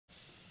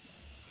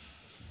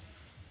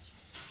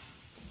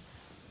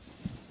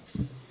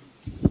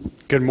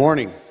Good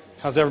morning.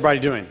 How's everybody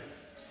doing?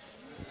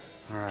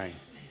 All right.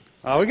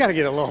 Oh, we got to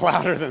get a little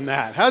louder than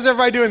that. How's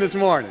everybody doing this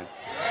morning?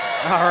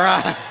 All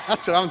right.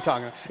 That's what I'm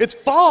talking about. It's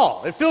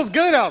fall. It feels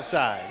good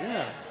outside.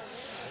 Yeah.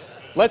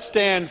 Let's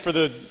stand for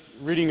the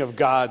reading of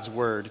God's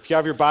Word. If you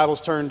have your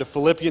Bibles, turn to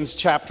Philippians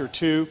chapter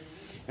 2,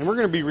 and we're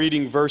going to be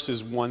reading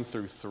verses 1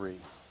 through 3.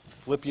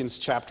 Philippians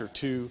chapter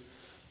 2,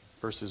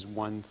 verses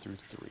 1 through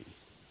 3.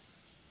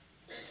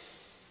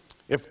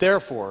 If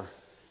therefore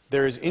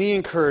there is any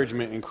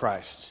encouragement in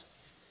Christ,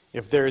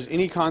 if there is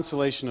any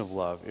consolation of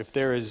love, if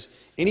there is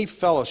any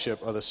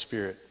fellowship of the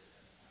Spirit,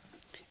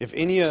 if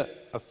any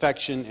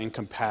affection and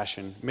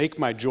compassion, make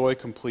my joy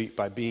complete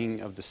by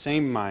being of the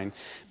same mind,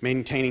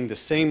 maintaining the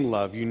same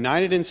love,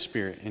 united in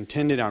spirit,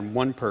 intended on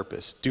one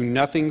purpose. Do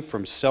nothing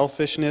from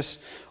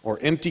selfishness or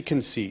empty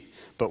conceit,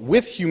 but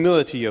with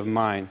humility of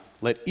mind,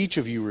 let each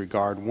of you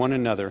regard one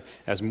another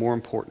as more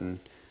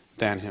important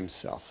than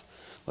himself.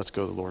 Let's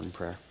go to the Lord in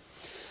prayer.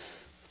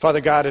 Father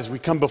God, as we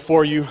come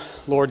before you,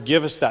 Lord,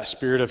 give us that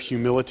spirit of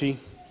humility.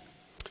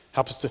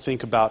 Help us to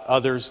think about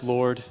others,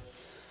 Lord.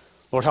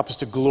 Lord, help us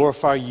to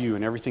glorify you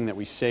in everything that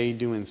we say,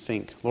 do, and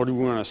think. Lord, we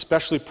want to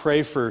especially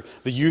pray for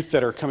the youth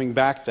that are coming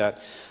back,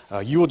 that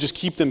you will just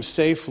keep them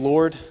safe,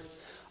 Lord,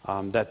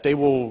 that they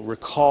will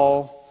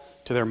recall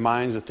to their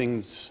minds the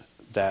things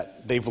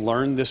that they've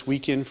learned this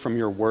weekend from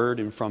your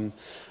word and from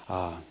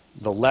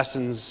the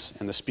lessons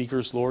and the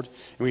speakers, Lord.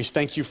 And we just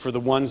thank you for the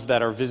ones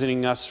that are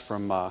visiting us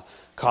from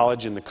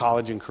college and the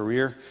college and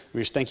career.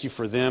 We just thank you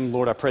for them.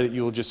 Lord, I pray that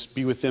you will just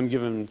be with them,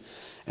 give them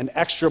an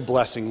extra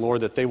blessing,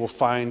 Lord, that they will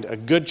find a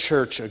good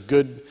church, a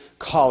good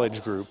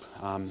college group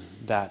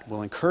that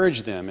will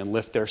encourage them and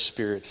lift their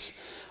spirits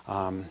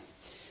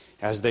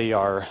as they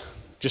are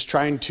just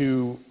trying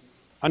to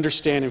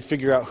understand and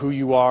figure out who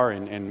you are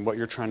and what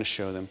you're trying to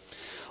show them.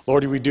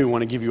 Lord, we do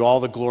want to give you all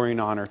the glory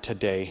and honor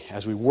today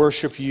as we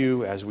worship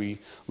you, as we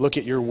look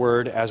at your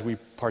word, as we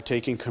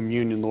partake in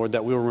communion, Lord,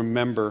 that we'll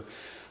remember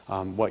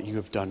what you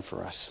have done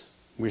for us.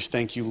 We just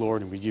thank you,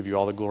 Lord, and we give you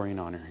all the glory and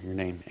honor. In your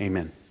name,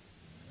 amen.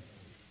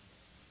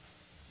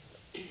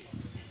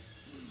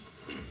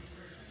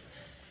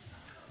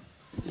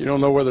 You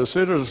don't know whether to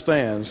sit or to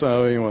stand,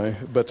 so anyway.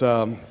 But,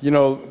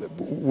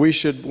 we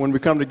should, when we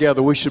come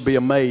together, we should be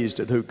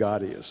amazed at who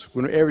God is.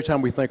 Every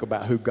time we think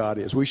about who God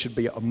is, we should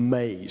be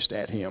amazed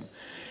at him.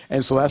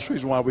 And so that's the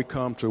reason why we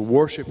come to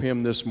worship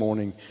him this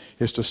morning,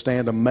 is to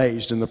stand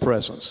amazed in the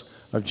presence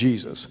of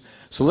Jesus.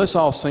 So let's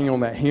all sing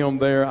on that hymn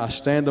there, I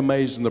stand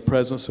amazed in the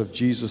presence of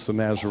Jesus the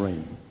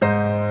Nazarene.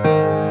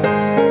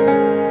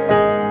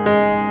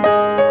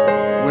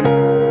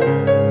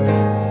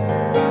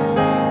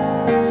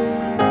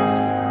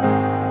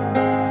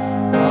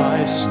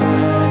 I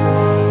stand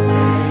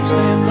amazed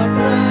in the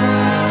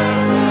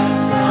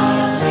presence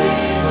of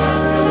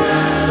Jesus the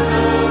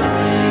Nazarene,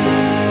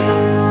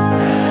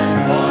 and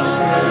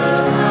wonder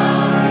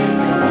how he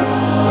could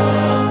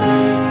love me,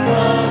 a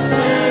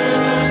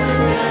sinner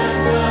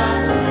condemned of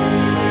me.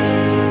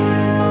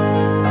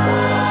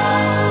 How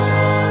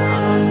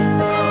marvelous,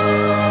 how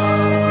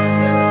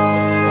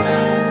wonderful,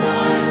 and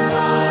my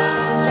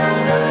song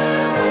shall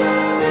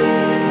ever be.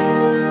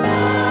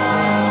 How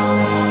marvelous,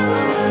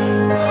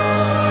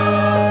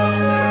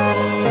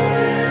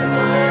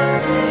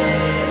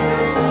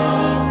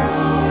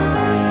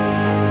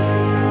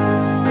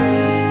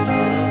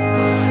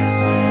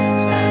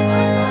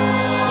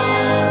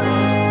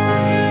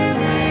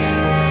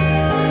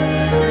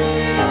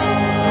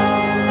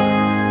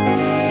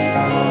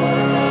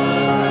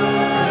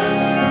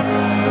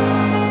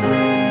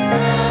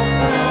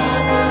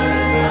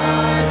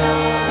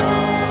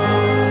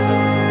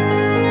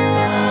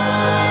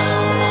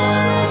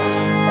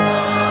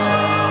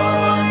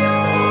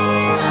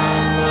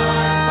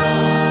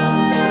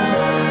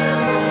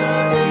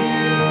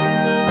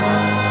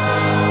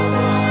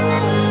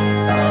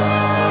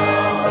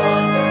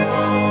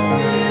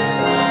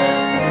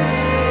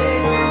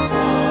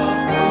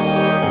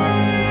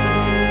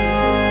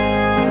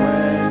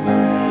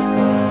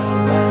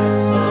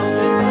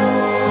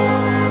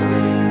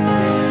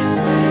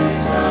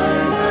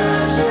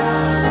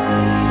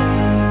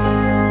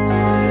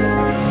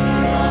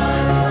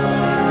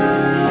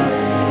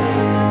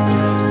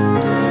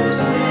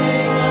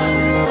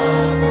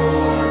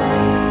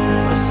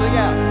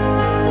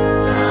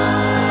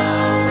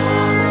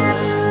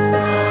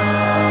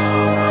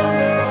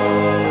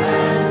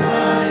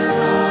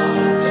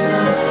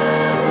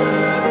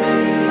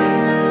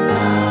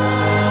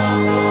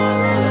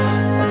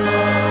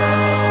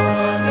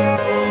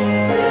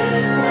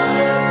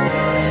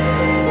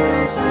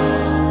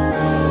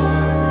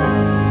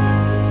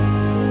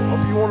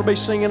 be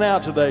singing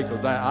out today,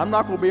 because I'm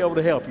not going to be able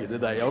to help you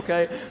today,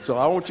 okay? So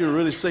I want you to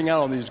really sing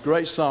out on these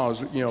great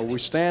songs. You know, we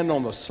stand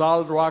on the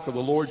solid rock of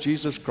the Lord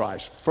Jesus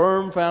Christ,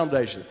 firm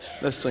foundation.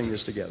 Let's sing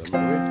this together, maybe.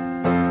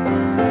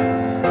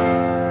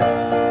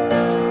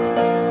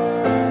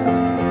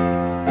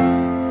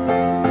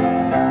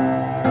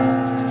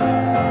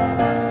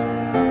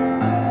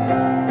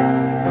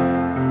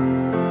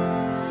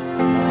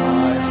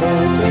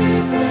 Hope is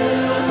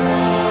built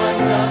on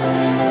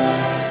nothing.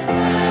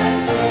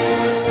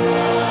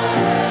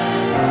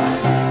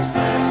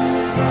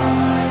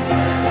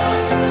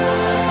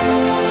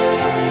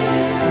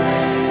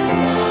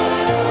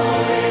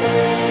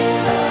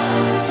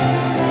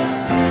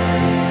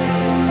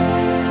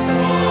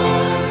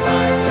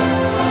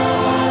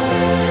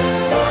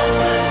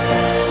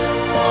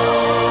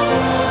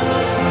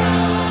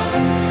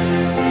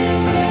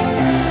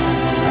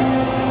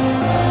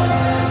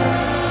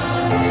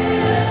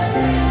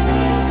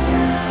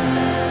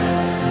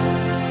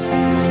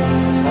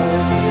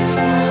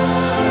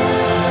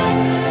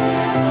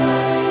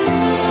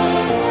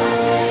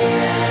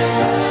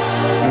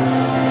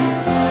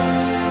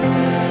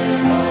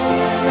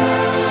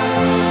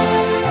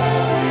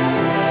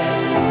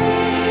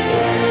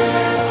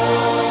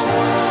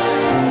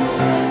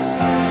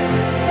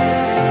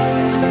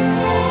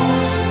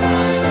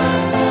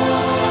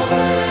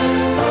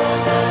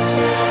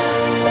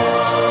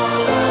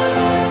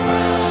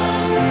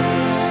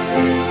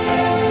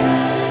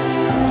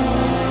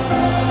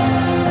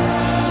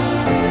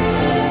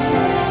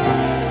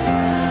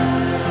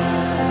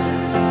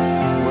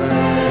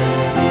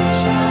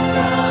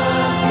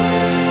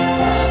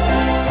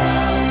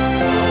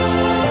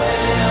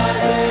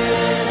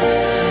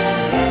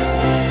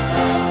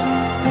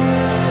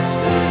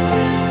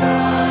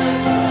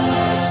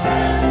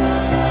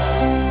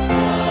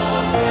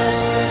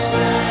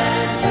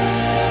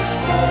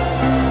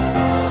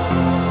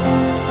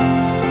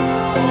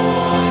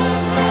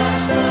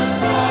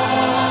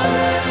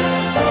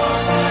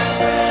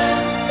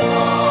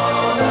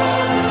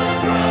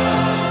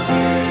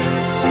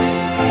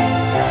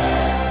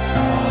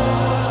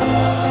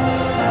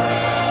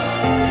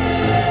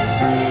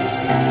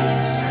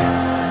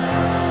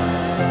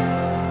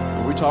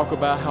 talk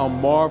about how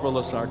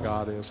marvelous our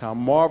God is, how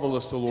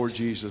marvelous the Lord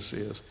Jesus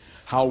is,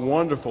 how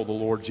wonderful the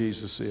Lord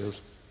Jesus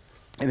is.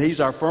 And He's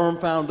our firm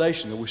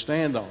foundation that we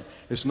stand on.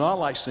 It's not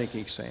like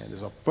sinking sand.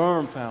 It's a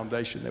firm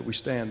foundation that we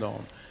stand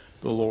on,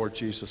 the Lord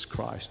Jesus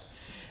Christ.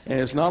 And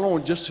it's not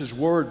only just His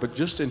Word, but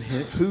just in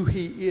who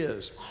He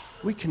is.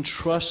 We can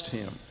trust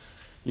Him.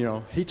 You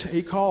know,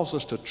 He calls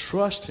us to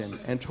trust Him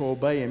and to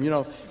obey Him. You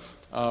know,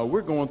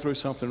 we're going through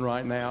something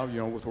right now,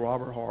 you know, with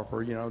Robert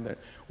Harper, you know, that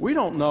we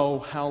don't know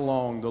how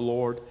long the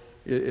Lord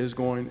is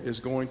going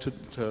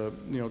to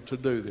you know, to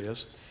do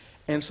this.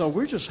 And so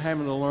we're just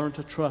having to learn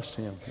to trust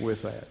Him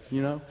with that,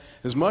 you know.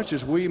 As much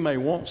as we may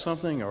want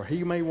something or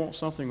He may want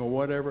something or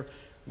whatever,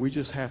 we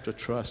just have to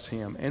trust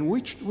Him. And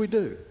we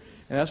do.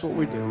 And that's what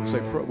we do.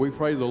 We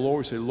pray to the Lord.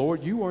 We say,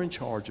 Lord, You are in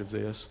charge of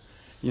this,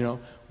 you know,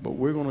 but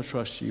we're going to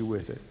trust You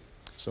with it.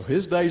 So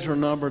His days are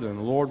numbered, and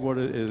the Lord what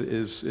it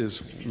is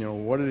you know,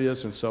 what it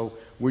is, and so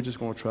we're just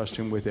going to trust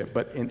Him with it.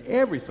 But in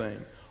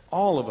everything,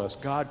 all of us,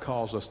 God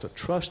calls us to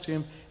trust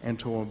Him and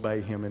to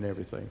obey Him in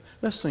everything.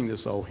 Let's sing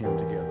this old hymn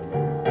together.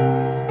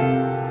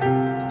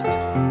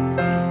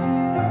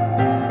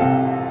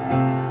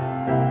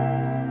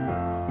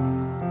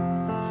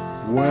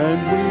 When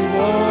we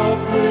walk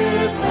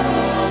with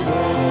our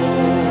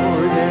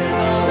Lord in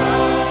the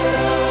light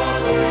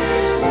of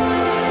His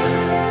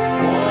word,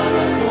 what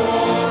a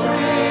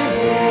glory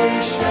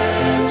He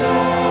sheds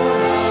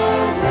on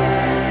our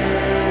way.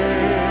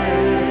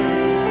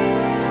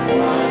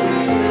 While we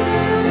do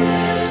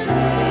His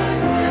good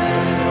will,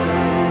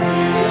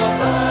 He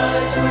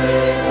abides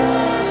with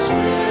us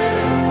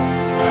still,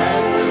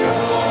 and with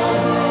all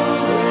who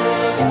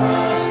will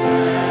trust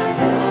and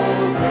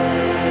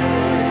obey.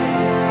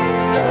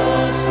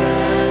 Trust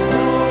and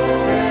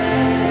obey,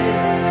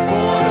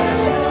 for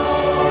there's no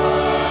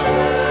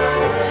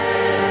other way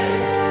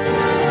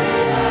to be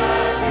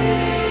happy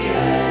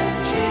in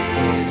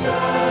Jesus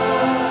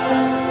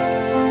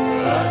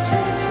but to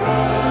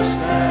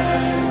trust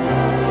and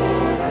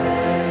obey.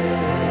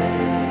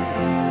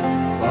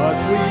 But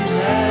we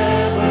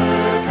never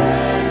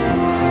can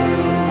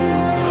prove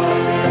the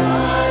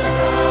lies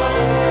of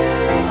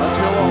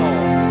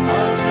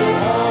until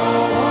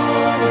all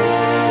on the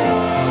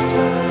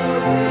altar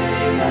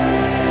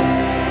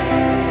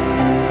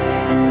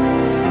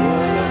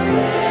for the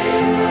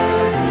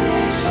favor He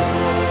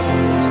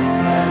shows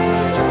and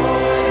the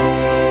joy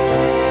He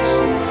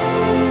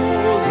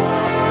bestows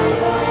on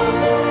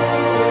those who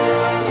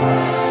will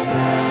trust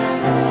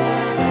and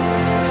obey.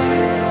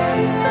 Sing,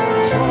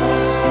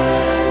 trust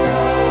and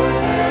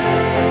obey,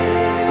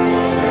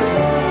 for there's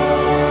no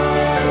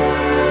other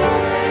way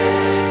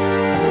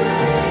to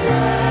be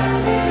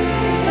happy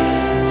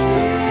in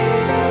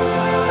Jesus but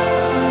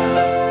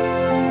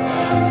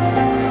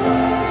to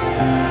trust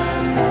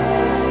and obey.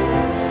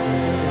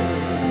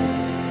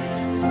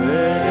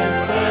 Then in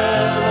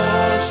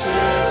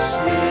fellowship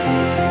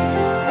sweet,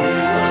 we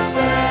will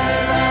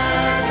stand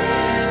at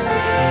His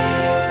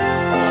feet,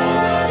 on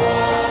the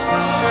wall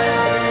by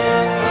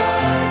His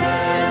side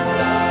in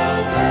the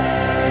way.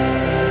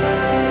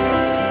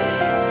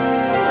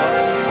 What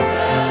He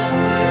says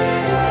we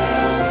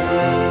will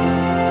do,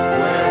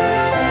 where He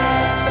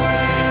steps we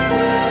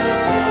will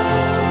go,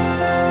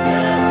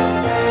 never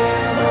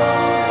fail,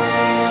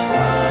 only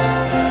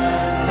trust and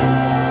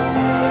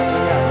obey.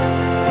 Sing out.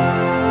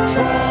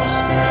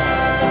 Trust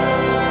and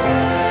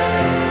obey,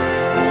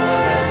 for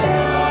there's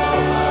no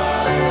other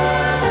way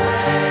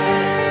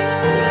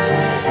to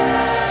be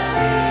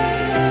happy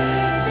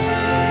in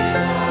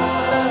Jesus but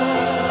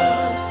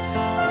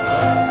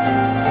to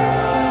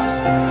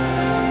trust and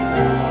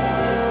obey.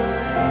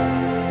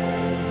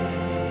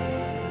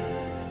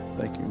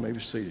 Thank you. You may be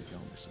seated, y'all.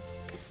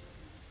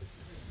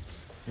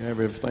 You have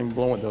everything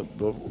blowing.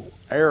 The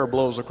air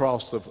blows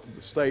across the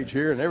stage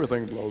here, and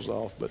everything blows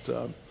off. But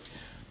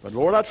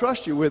Lord, I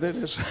trust You with it.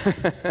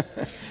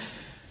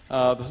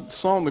 The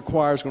song the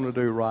choir's going to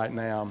do right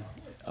now,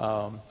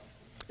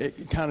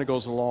 it kind of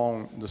goes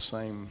along the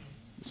same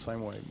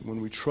way. When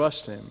we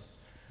trust Him,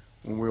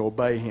 when we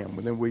obey Him,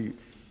 then we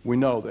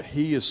know that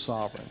He is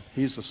sovereign.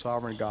 He's the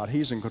sovereign God.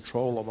 He's in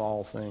control of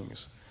all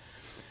things.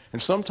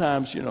 And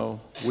sometimes, you know,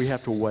 we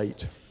have to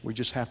wait. We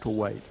just have to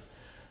wait.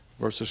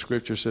 Verse of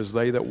Scripture says,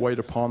 they that wait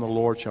upon the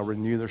Lord shall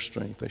renew their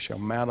strength. They shall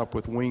mount up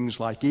with wings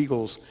like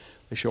eagles.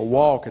 They shall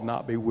walk and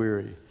not be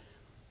weary.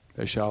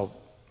 They shall,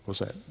 what's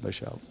that? They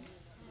shall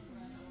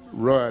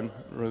run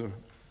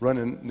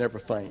and never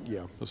faint.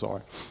 Yeah,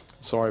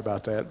 sorry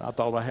about that. I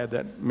thought I had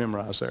that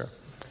memorized there.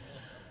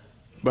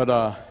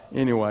 But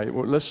anyway,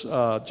 let's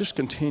just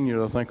continue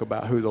to think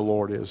about who the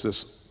Lord is,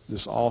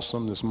 this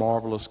awesome, this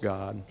marvelous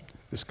God,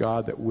 this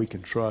God that we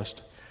can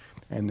trust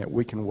and that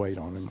we can wait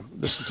on Him.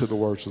 Listen to the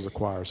words of the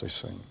choir as they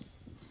sing.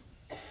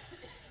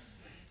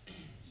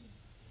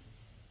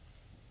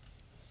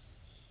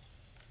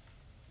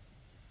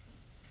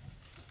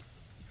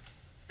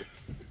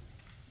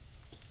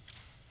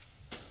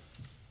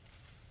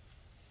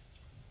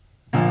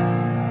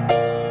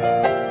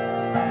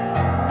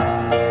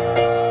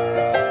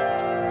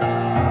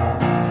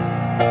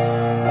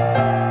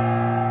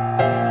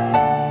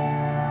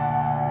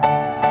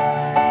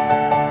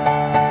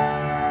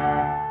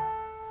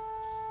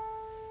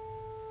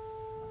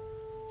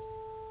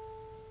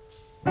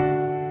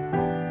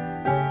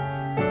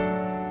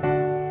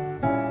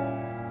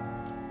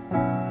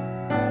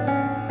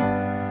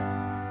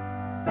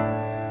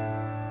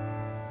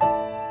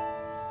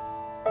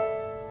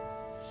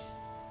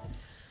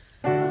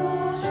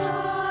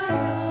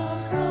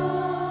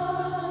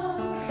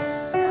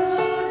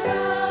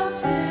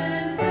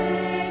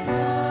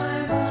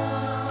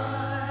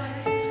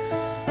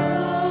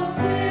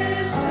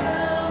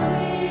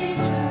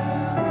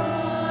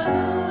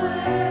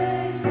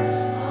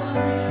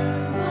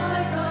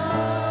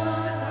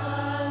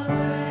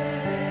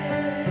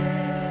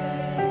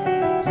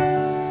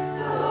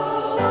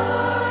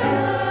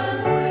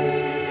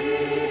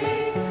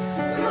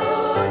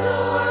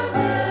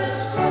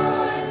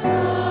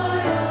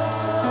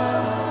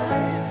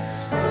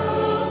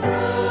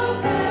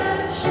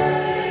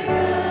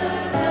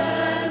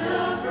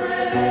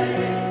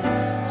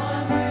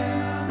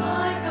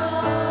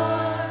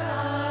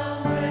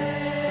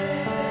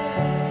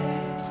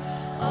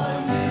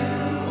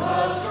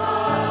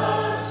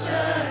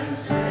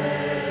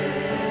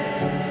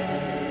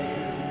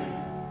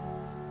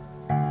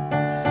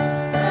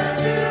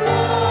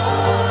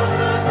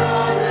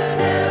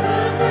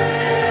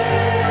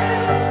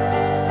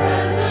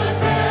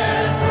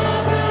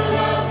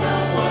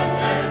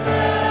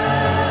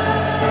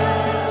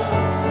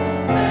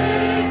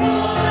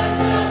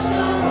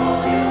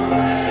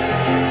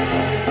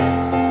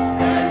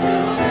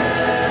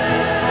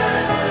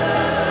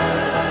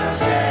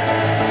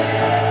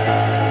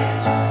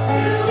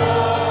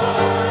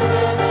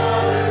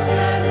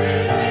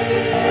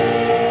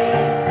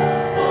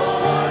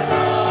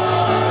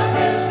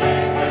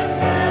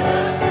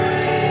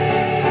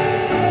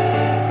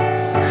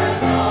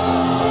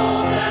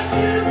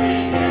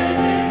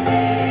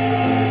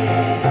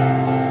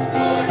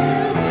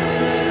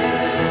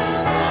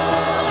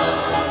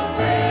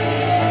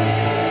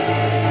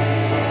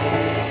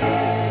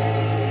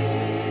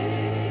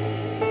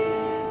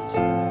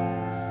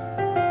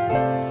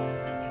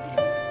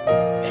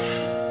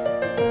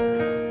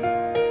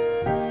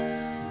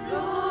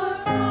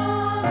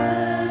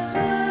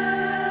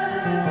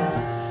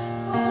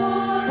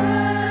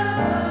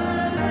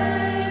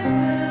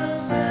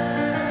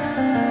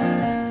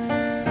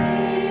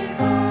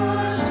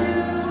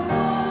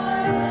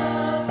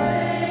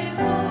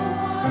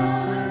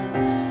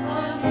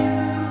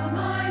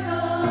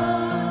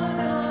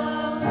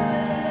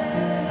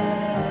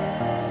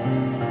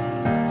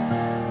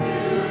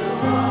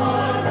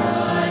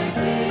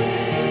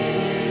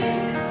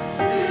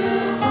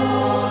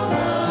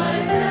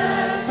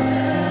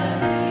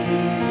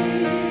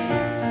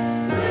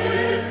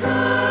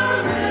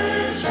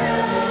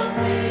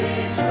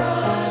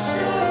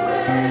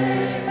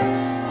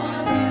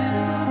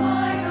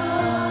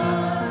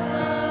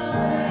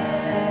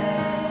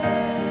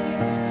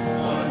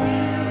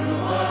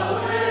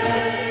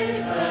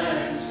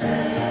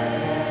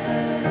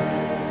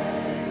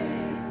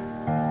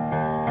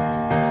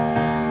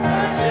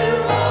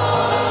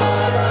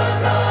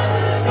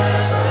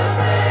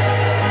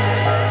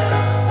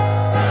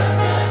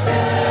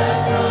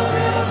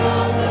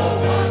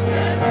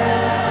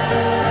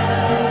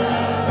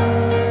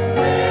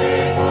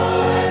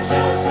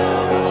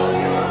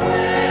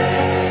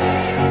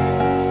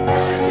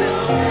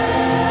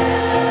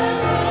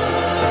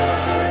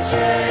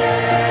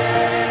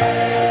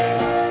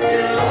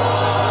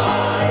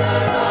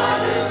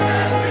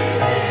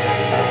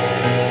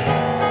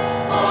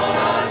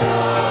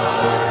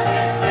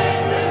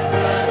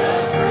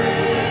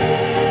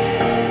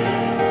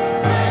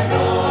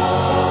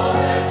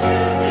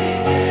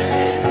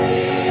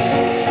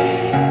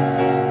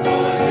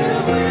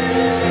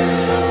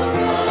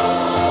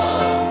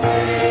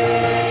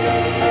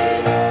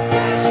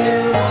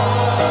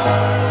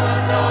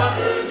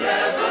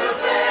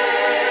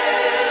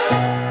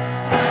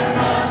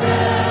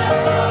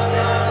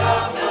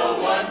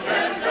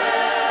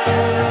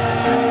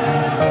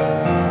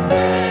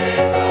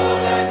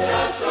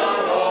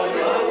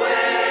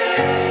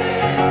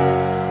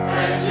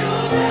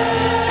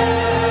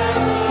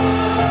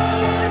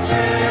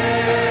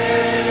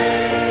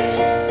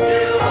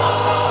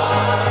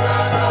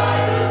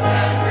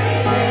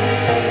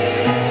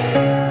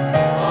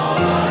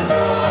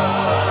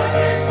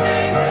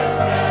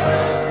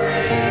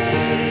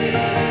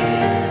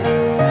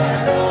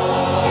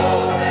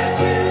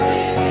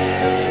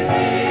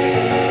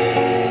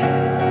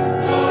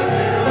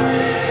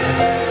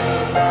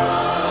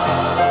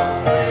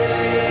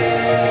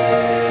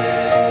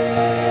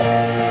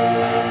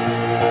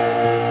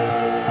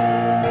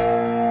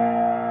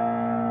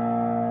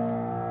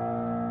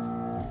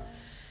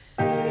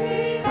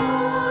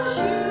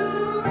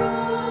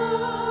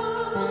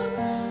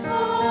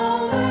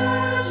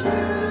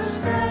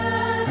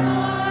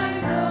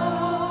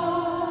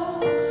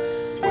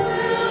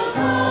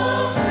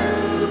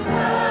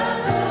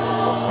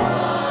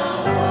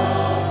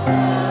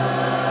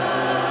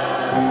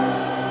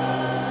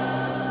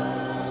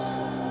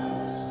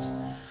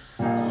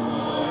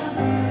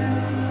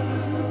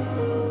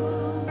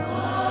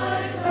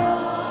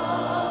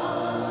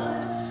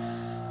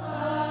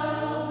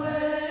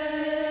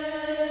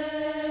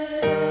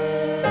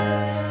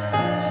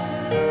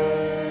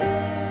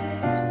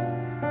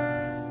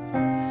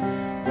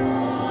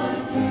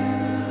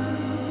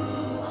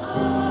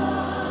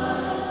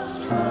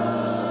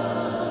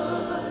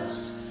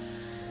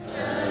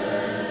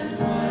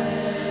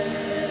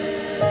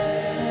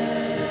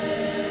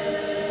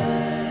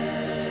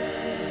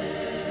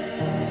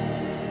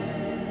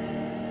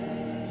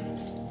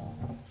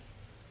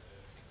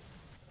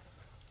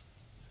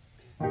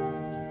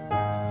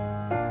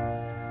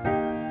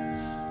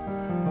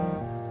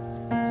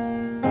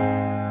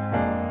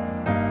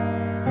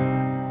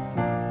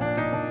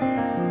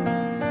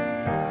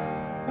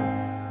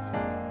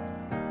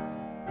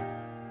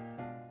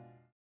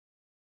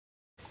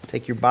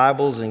 Take your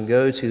Bibles and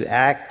go to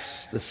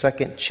Acts, the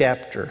second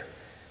chapter.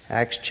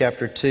 Acts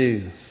chapter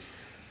 2.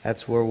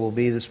 That's where we'll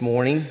be this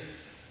morning.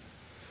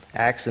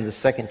 Acts in the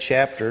second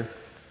chapter.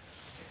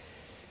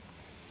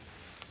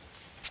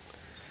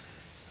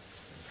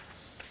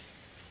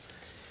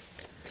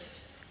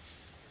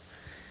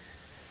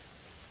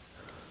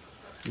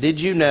 Did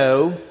you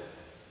know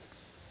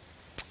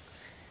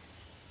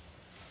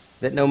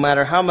that no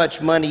matter how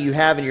much money you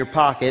have in your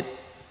pocket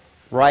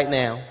right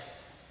now,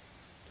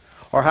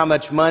 or how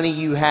much money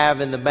you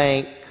have in the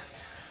bank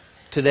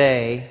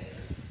today,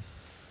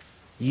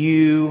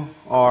 you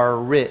are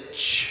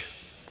rich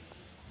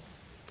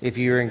if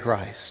you're in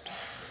Christ?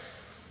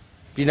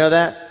 Do you know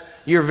that?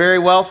 You're very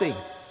wealthy.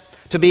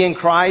 To be in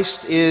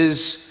Christ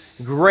is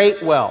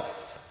great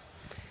wealth.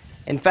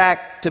 In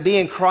fact, to be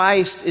in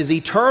Christ is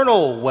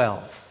eternal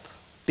wealth,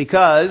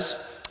 because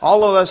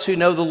all of us who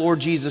know the Lord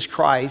Jesus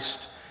Christ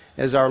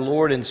as our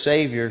Lord and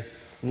Savior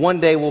one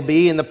day will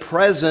be in the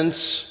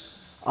presence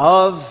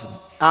of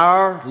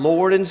our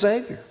Lord and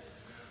Savior.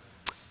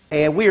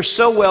 And we are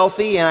so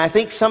wealthy, and I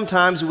think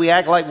sometimes we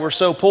act like we're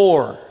so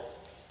poor.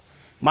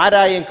 Might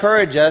I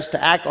encourage us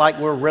to act like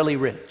we're really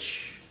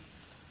rich?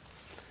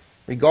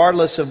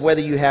 Regardless of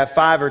whether you have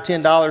 $5 or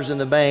 $10 in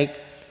the bank,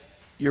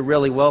 you're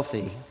really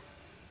wealthy.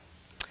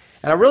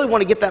 And I really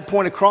want to get that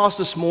point across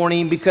this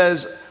morning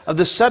because of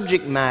the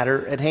subject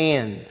matter at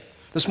hand.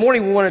 This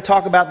morning we want to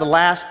talk about the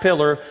last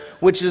pillar,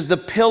 which is the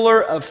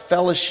pillar of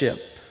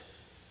fellowship.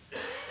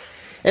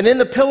 And in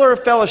the pillar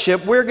of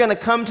fellowship, we're going to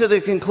come to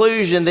the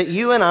conclusion that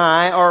you and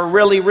I are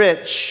really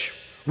rich.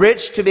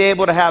 Rich to be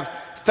able to have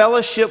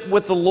fellowship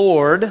with the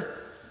Lord,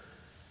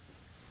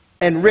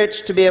 and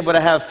rich to be able to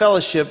have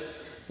fellowship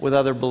with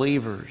other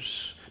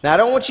believers. Now, I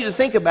don't want you to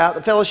think about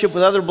the fellowship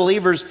with other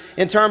believers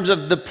in terms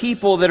of the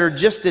people that are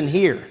just in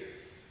here,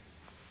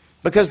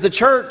 because the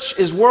church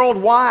is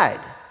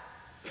worldwide.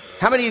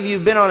 How many of you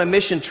have been on a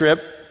mission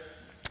trip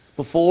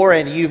before,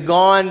 and you've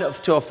gone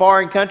to a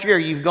foreign country, or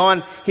you've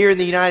gone here in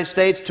the United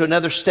States to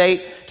another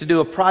state to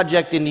do a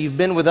project, and you've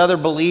been with other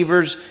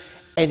believers,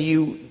 and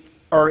you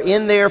are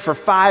in there for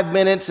 5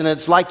 minutes, and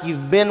it's like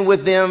you've been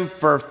with them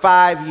for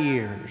 5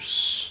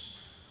 years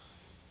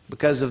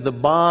because of the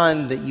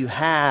bond that you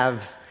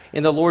have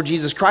in the Lord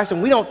Jesus Christ.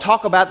 And we don't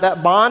talk about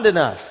that bond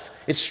enough.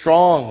 It's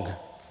strong.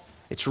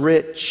 It's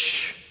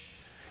rich.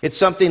 It's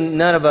something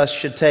none of us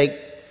should take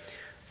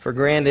for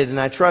granted. And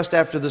I trust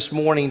after this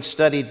morning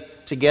study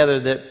together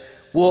that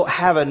we'll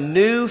have a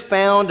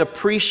newfound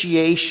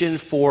appreciation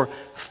for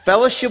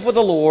fellowship with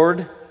the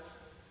Lord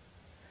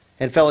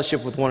and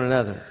fellowship with one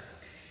another.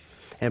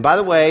 And by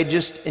the way,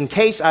 just in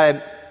case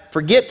I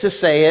forget to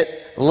say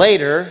it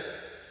later,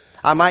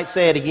 I might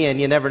say it again,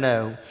 you never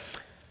know.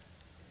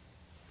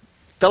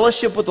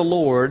 Fellowship with the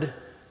Lord,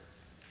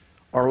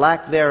 or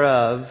lack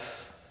thereof,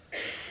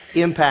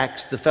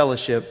 impacts the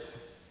fellowship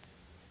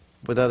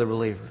with other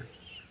believers.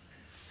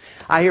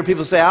 I hear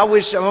people say, I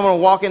wish I'm going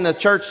to walk into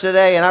church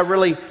today and I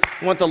really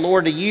want the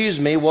Lord to use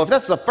me. Well, if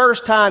that's the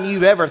first time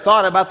you've ever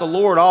thought about the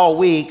Lord all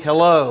week,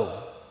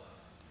 hello.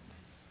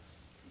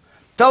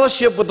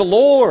 Fellowship with the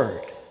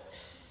Lord.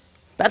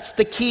 That's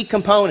the key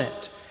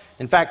component.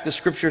 In fact, the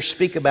scriptures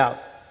speak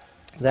about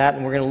that,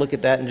 and we're going to look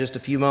at that in just a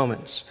few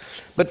moments.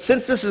 But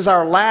since this is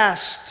our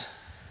last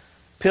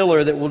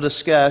pillar that we'll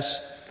discuss,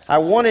 I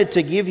wanted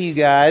to give you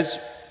guys,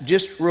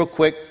 just real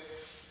quick,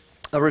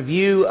 a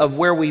review of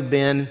where we've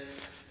been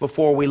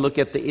before we look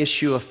at the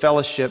issue of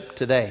fellowship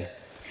today.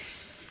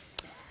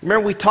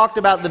 Remember, we talked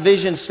about the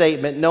vision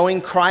statement,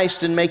 knowing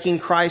Christ and making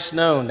Christ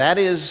known. That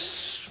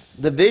is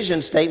the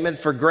vision statement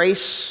for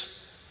Grace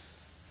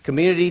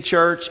Community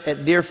Church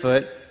at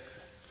Deerfoot.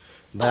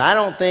 But I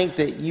don't think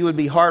that you would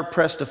be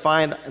hard-pressed to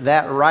find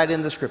that right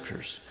in the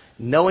Scriptures.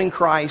 Knowing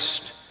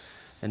Christ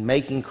and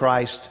making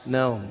Christ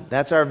known.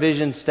 That's our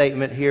vision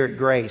statement here at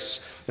Grace.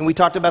 And we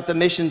talked about the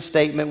mission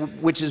statement,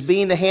 which is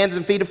being the hands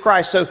and feet of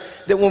Christ. So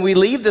that when we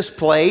leave this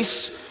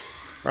place,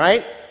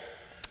 right,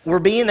 we're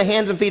being the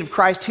hands and feet of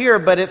Christ here,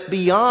 but it's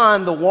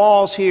beyond the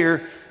walls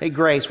here at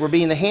Grace. We're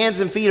being the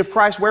hands and feet of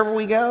Christ wherever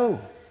we go.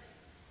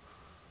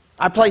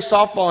 I play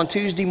softball on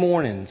Tuesday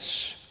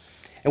mornings.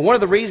 And one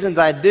of the reasons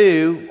I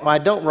do, well, I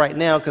don't right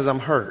now because I'm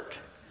hurt.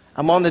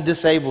 I'm on the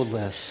disabled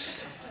list.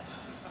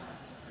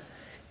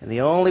 And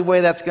the only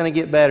way that's going to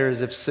get better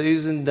is if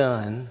Susan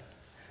Dunn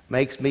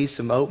makes me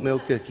some oatmeal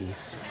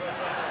cookies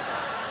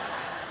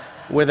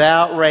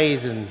without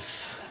raisins.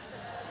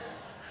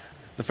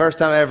 The first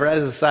time I ever,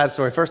 this is a side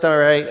story, first time I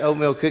ever ate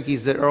oatmeal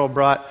cookies that Earl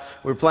brought,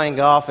 we were playing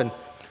golf, and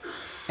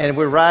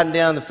we're riding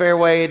down the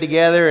fairway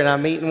together, and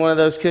I'm eating one of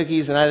those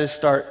cookies, and I just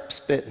start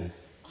spitting.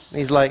 And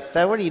he's like,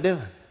 Thad, what are you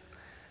doing?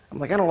 I'm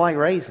like, I don't like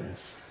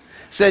raisins.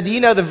 Said, do you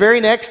know the very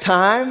next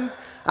time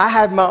I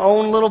had my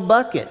own little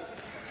bucket?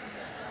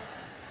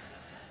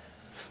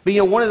 But you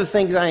know, one of the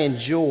things I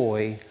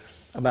enjoy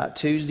about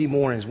Tuesday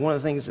mornings, one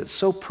of the things that's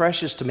so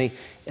precious to me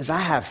is I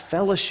have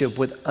fellowship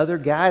with other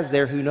guys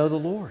there who know the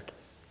Lord.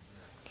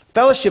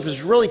 Fellowship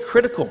is really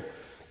critical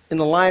in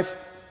the life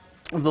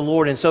of the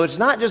Lord. And so it's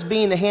not just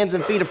being the hands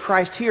and feet of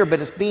Christ here, but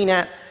it's being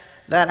at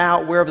that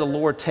out wherever the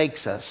Lord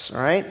takes us,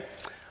 all right?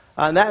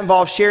 And that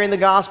involves sharing the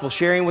gospel,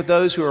 sharing with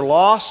those who are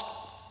lost.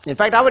 In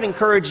fact, I would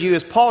encourage you,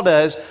 as Paul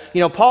does,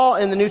 Paul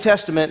in the New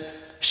Testament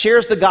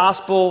shares the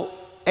gospel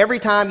every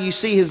time you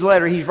see his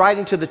letter. He's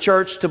writing to the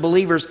church, to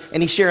believers,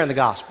 and he's sharing the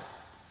gospel.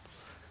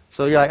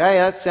 So you're like, hey,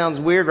 that sounds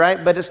weird,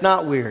 right? But it's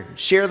not weird.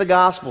 Share the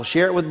gospel.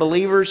 Share it with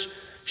believers.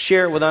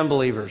 Share it with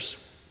unbelievers.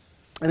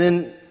 And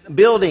then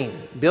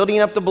building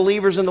up the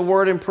believers in the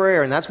Word and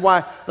prayer. And that's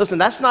why, listen,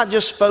 that's not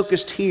just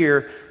focused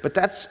here, but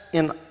that's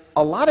in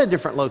a lot of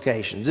different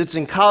locations. It's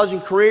in college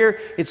and career.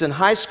 It's in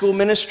high school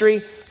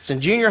ministry. It's in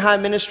junior high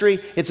ministry.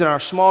 It's in our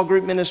small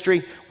group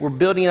ministry. We're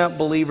building up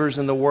believers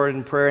in the Word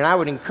and prayer. And I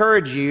would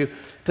encourage you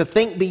to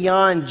think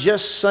beyond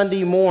just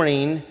Sunday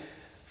morning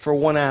for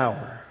 1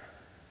 hour.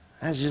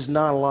 That's just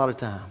not a lot of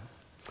time.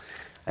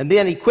 And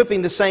then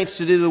equipping the saints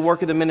to do the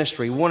work of the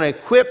ministry. We want to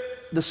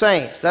equip the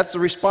saints. That's the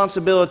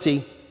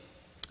responsibility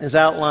as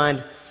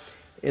outlined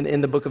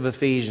in the book of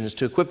Ephesians,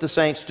 to equip the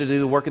saints to do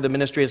the work of the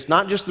ministry. It's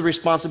not just the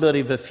responsibility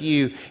of a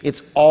few,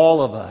 it's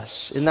all of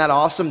us. Isn't that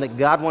awesome that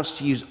God wants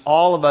to use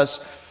all of us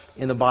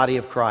in the body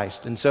of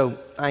Christ? And so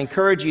I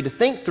encourage you to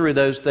think through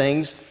those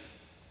things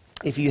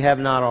if you have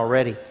not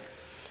already.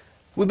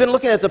 We've been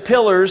looking at the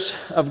pillars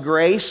of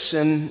grace,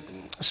 and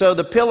so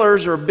the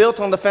pillars are built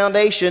on the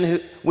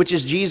foundation, which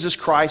is Jesus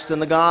Christ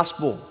and the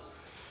gospel.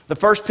 The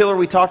first pillar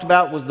we talked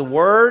about was the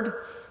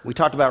Word. We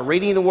talked about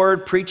reading the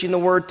Word, preaching the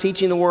Word,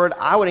 teaching the Word.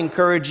 I would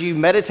encourage you,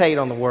 meditate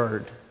on the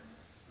Word.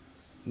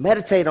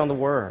 Meditate on the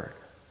Word.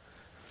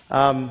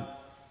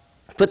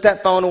 Put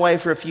that phone away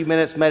for a few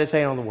minutes,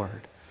 meditate on the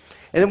Word.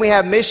 And then we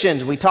have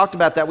missions. We talked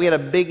about that. We had a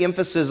big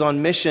emphasis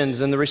on missions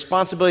and the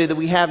responsibility that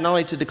we have not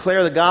only to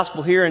declare the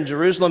gospel here in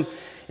Jerusalem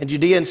and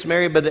Judea and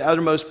Samaria, but the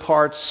uttermost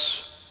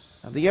parts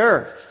of the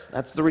earth.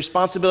 That's the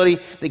responsibility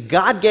that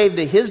God gave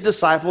to His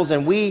disciples,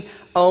 and we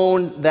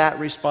own that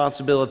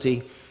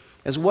responsibility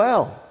as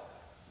well.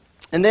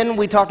 And then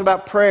we talked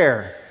about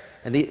prayer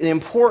and the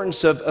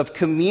importance of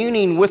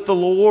communing with the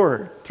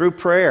Lord through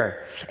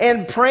prayer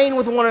and praying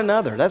with one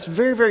another. That's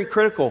very, very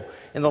critical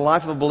in the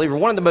life of a believer.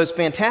 One of the most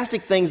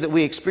fantastic things that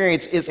we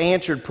experience is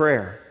answered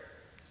prayer.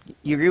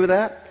 You agree with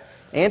that?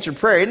 Answered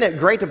prayer. Isn't it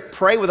great to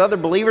pray with other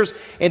believers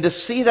and to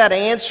see that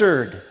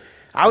answered?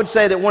 I would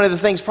say that one of the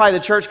things probably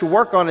the church could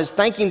work on is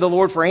thanking the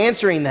Lord for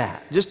answering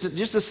that. Just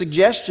a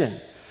suggestion.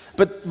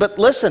 But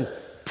listen,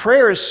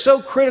 prayer is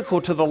so critical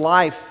to the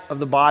life of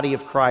the body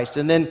of Christ.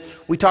 And then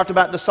we talked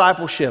about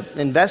discipleship,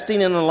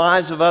 investing in the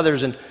lives of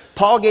others. And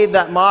Paul gave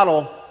that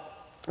model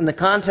in the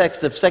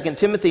context of 2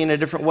 Timothy in a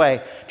different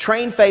way.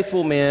 Train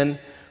faithful men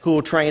who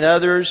will train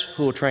others,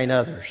 who will train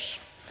others.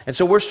 And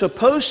so we're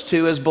supposed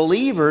to, as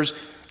believers,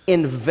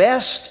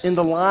 invest in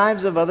the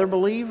lives of other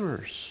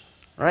believers,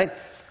 right?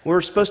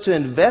 We're supposed to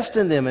invest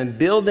in them and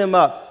build them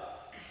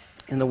up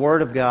in the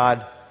Word of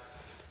God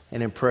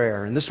and in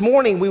prayer. And this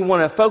morning we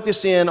want to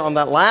focus in on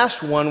that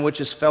last one,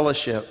 which is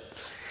fellowship.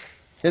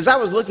 As I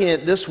was looking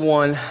at this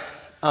one,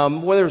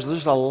 there's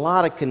just a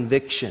lot of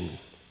conviction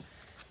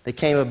that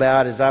came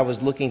about as I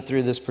was looking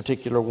through this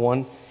particular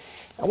one.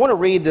 I want to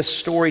read this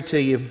story to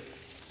you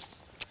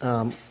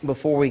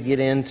before we get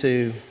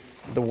into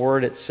the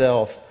word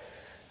itself.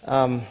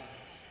 This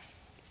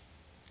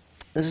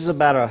is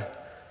about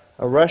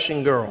a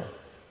Russian girl.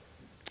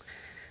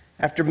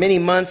 After many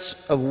months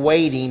of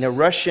waiting, a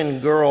Russian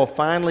girl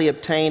finally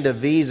obtained a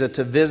visa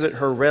to visit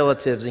her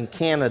relatives in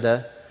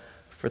Canada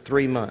for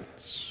 3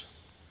 months.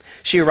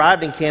 She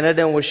arrived in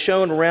Canada and was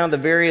shown around the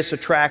various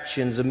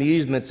attractions,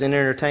 amusements, and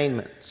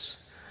entertainments.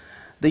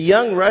 The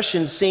young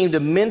Russian seemed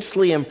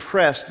immensely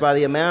impressed by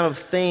the amount of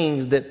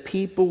things that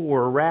people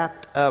were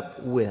wrapped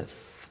up with.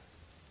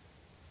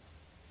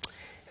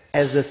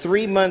 As the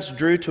 3 months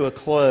drew to a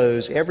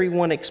close,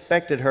 everyone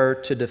expected her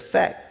to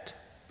defect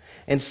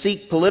and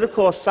seek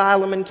political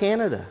asylum in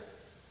Canada.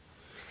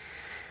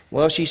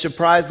 Well, she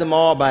surprised them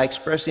all by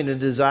expressing a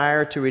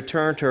desire to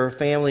return to her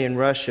family in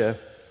Russia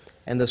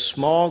and the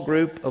small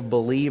group of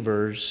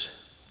believers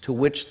to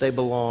which they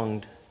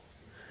belonged.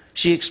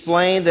 She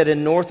explained that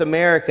in North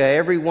America,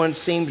 everyone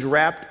seems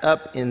wrapped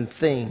up in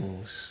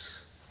things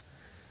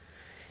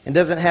and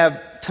doesn't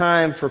have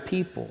time for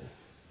people.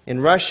 In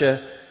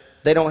Russia,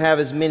 they don't have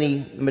as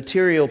many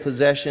material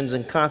possessions,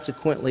 and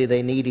consequently,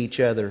 they need each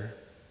other.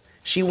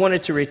 She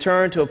wanted to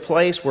return to a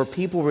place where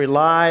people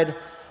relied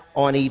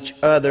on each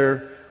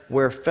other,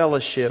 where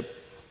fellowship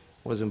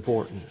was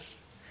important.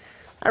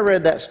 I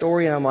read that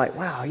story and I'm like,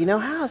 wow,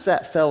 how's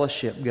that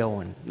fellowship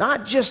going?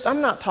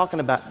 I'm not talking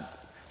about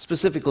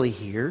specifically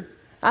here.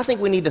 I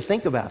think we need to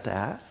think about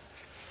that.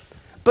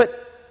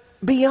 But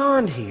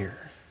beyond here,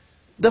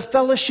 the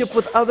fellowship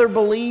with other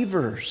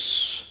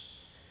believers.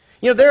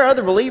 There are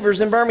other believers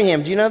in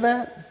Birmingham. Do you know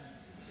that?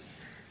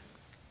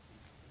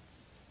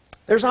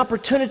 There's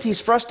opportunities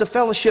for us to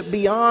fellowship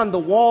beyond the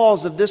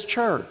walls of this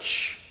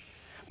church.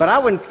 But I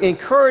would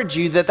encourage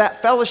you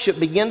that fellowship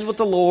begins with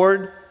the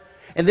Lord,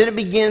 and then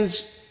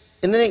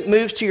it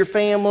moves to your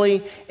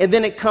family, and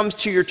then it comes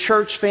to your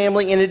church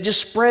family, and it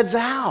just spreads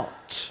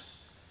out.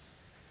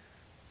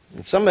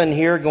 And some in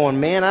here going,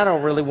 man, I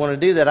don't really want to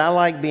do that. I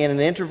like being an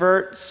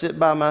introvert, sit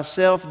by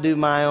myself, do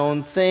my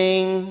own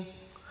thing,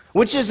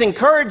 which is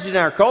encouraged in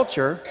our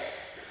culture.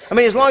 I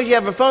mean, as long as you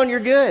have a phone, you're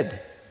good,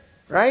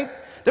 right?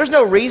 There's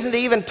no reason to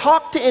even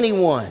talk to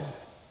anyone.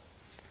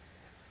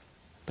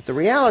 But the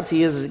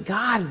reality is that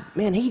God,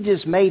 man, He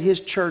just made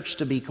His church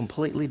to be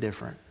completely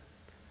different.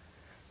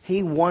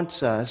 He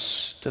wants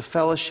us to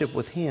fellowship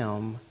with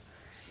Him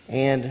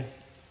and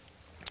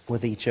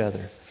with each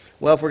other.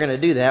 Well, if we're going to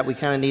do that, we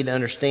kind of need to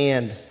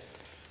understand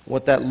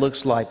what that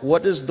looks like.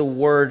 What does the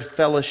word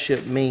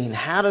fellowship mean?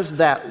 How does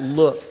that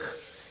look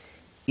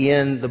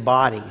in the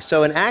body?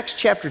 So in Acts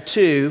chapter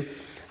 2,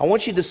 I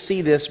want you to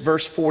see this,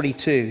 verse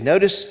 42.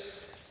 Notice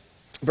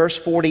verse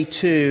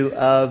 42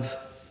 of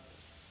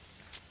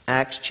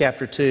Acts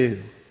chapter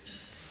 2.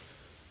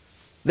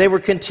 They were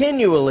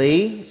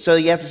continually, so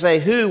you have to say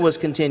who was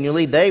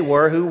continually, they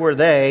were, who were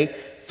they?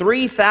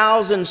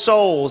 3,000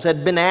 souls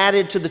had been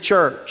added to the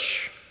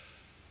church.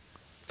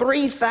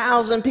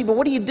 3,000 people.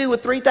 What do you do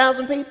with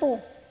 3,000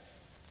 people?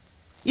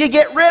 You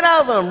get rid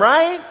of them,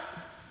 right?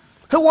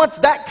 Who wants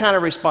that kind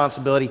of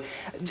responsibility?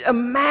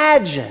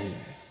 Imagine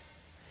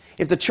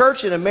if the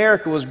church in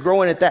America was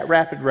growing at that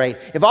rapid rate.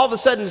 If all of a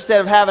sudden,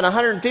 instead of having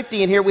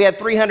 150 in here, we had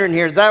 300 in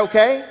here. Is that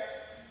okay?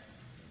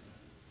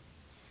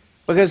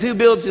 Because who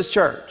builds His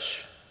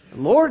church?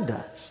 The Lord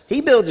does.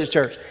 He builds His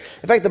church.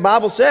 In fact, the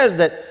Bible says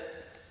that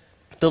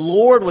the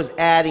Lord was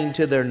adding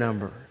to their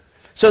number.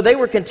 So they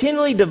were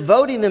continually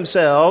devoting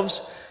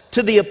themselves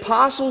to the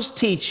apostles'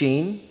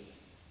 teaching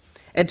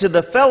and to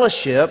the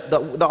fellowship.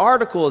 The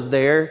article is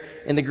there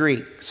in the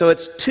Greek. So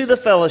it's to the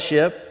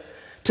fellowship,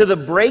 to the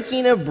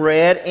breaking of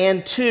bread,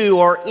 and to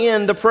or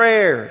in the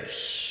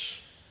prayers.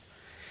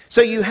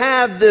 So you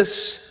have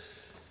this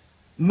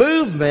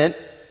movement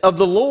of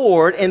the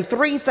Lord, and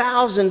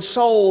 3,000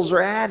 souls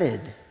are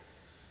added.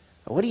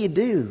 What do you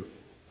do?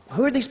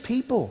 Who are these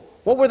people?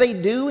 What were they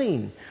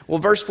doing? Well,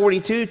 verse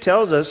 42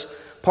 tells us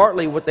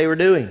partly what they were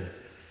doing.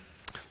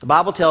 The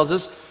Bible tells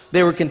us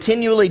they were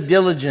continually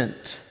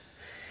diligent.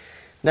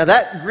 Now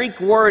that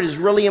Greek word is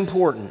really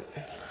important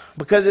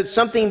because it's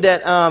something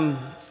that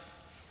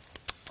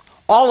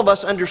all of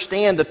us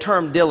understand the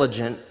term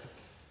diligent,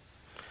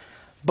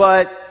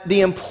 but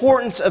the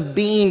importance of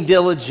being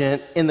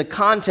diligent in the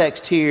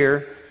context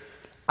here,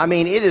 I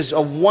mean, it is a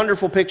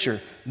wonderful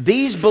picture.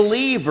 These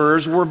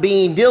believers were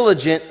being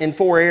diligent in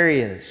 4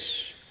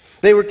 areas.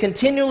 They were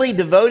continually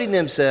devoting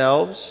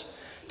themselves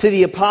to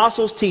the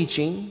apostles'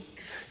 teaching,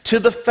 to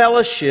the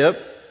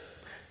fellowship,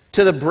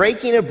 to the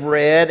breaking of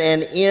bread,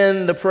 and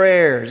in the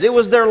prayers. It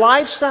was their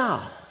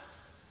lifestyle.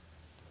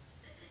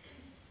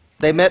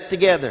 They met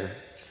together,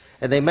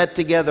 and they met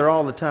together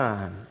all the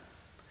time.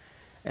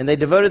 And they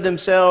devoted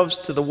themselves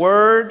to the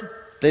Word,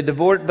 they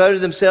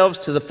devoted themselves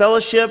to the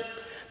fellowship,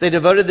 they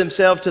devoted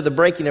themselves to the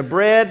breaking of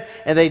bread,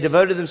 and they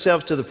devoted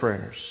themselves to the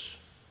prayers.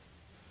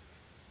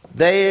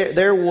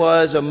 There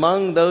was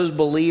among those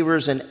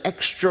believers an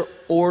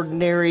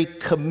extraordinary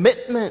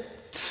commitment.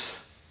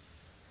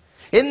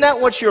 Isn't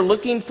that what you're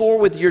looking for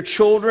with your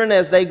children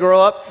as they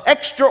grow up?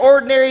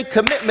 Extraordinary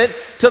commitment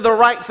to the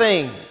right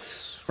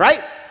things,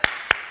 right?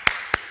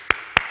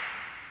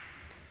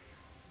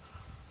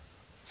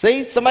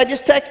 See, somebody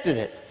just texted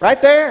it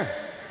right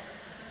there.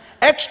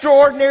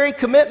 Extraordinary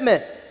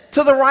commitment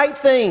to the right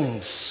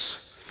things.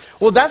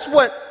 Well, that's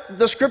what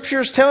the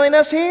Scripture is telling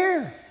us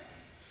here.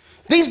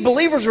 These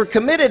believers were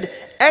committed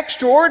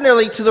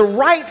extraordinarily to the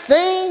right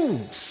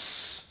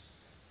things,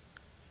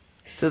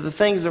 to the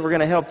things that were going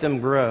to help them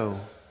grow.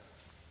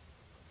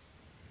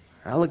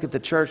 I look at the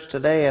church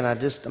today and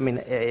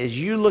as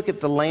you look at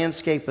the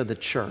landscape of the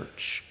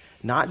church,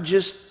 not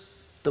just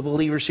the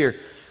believers here,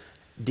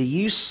 do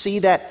you see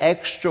that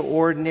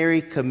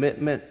extraordinary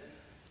commitment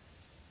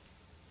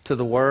to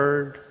the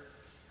Word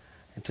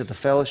and to the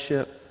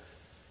fellowship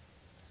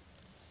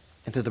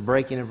and to the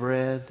breaking of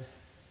bread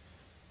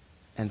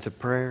and to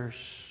prayers?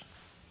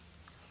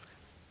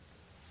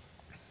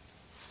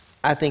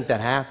 I think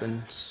that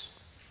happens.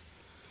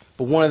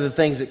 But one of the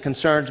things that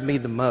concerns me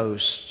the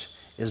most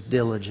is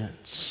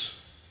diligence.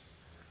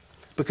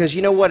 Because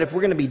you know what? If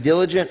we're going to be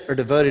diligent or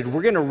devoted,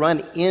 we're going to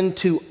run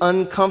into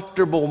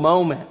uncomfortable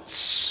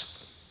moments.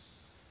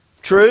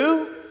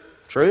 True?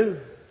 True.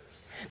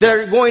 That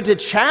are going to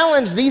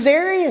challenge these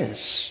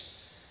areas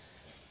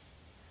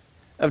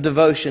of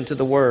devotion to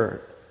the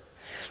Word.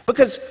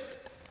 Because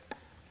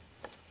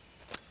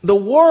the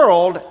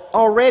world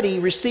already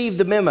received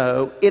the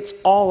memo, it's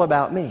all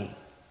about me.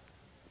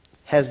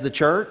 Has the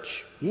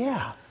church?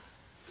 Yeah.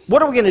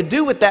 What are we going to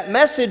do with that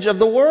message of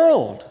the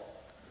world?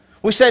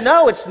 We say,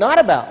 no, it's not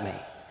about me.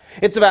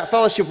 It's about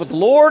fellowship with the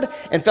Lord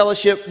and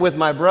fellowship with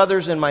my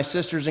brothers and my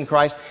sisters in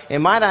Christ.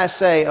 And might I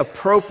say,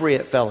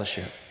 appropriate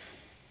fellowship.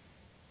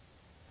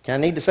 I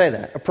need to say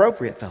that.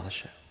 Appropriate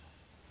fellowship.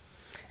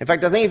 In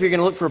fact, I think if you're going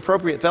to look for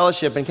appropriate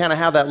fellowship and kind of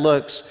how that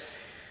looks,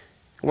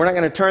 we're not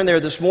going to turn there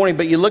this morning,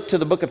 but you look to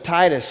the book of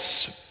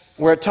Titus,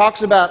 where it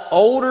talks about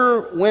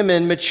older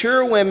women,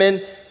 mature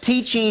women,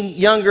 teaching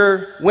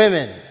younger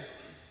women.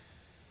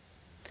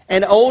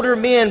 and older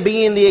men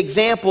being the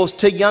examples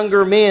to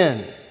younger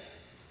men.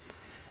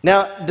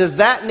 Now, does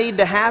that need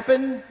to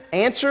happen?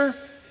 Answer,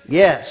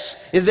 yes.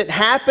 Is it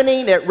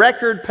happening at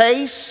record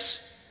pace?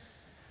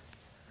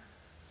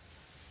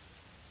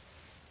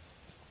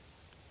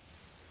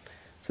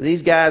 So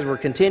these guys were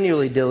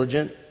continually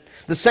diligent.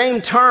 The same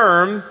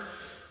term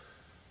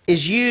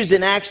is used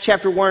in Acts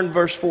chapter 1,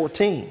 verse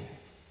 14.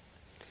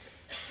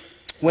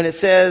 When it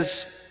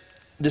says,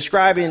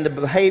 describing the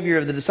behavior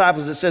of the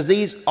disciples, it says,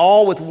 these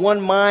all with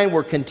one mind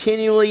were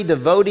continually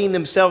devoting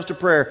themselves to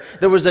prayer.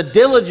 There was a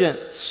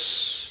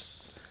diligence.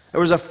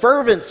 There was a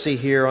fervency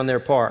here on their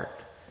part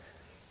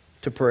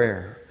to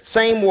prayer.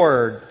 Same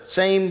word,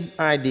 same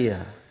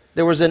idea.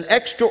 There was an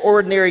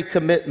extraordinary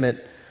commitment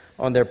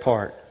on their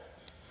part.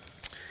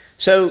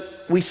 So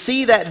we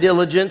see that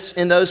diligence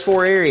in those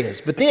four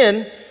areas. But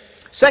then,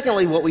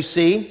 secondly, what we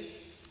see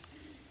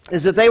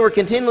is that they were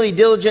continually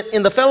diligent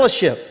in the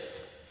fellowship.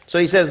 So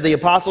he says the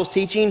apostles'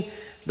 teaching,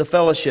 the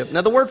fellowship.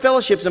 Now the word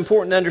fellowship is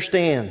important to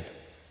understand.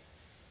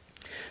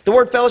 The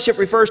word fellowship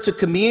refers to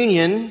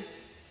communion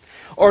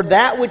or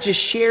that which is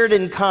shared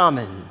in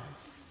common.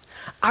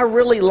 I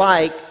really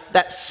like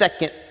that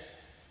second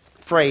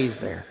phrase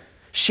there,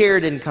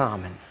 shared in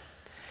common.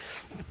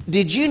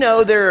 Did you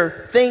know there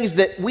are things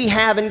that we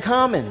have in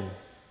common,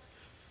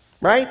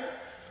 right?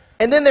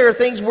 And then there are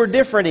things we're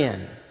different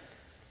in.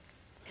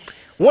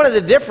 One of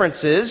the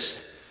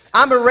differences,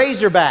 I'm a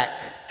Razorback.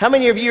 How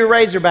many of you are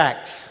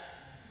Razorbacks?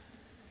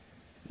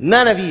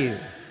 None of you.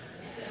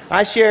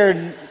 I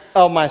shared,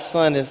 my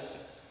son is,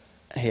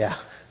 yeah.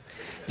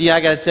 Yeah,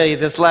 I got to tell you,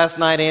 this last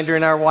night, Andrew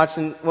and I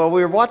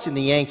were watching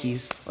the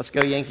Yankees. Let's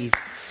go Yankees.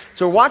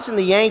 So we're watching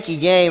the Yankee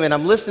game, and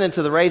I'm listening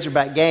to the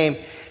Razorback game,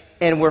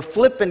 and we're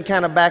flipping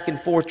kind of back and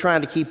forth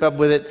trying to keep up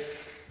with it.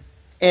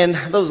 And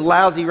those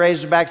lousy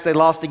Razorbacks, they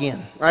lost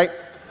again, right?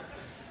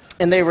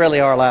 And they really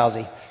are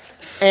lousy.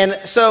 And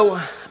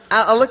so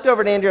I looked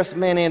over at Andrew. I said,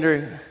 man,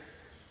 Andrew,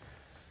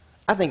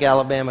 I think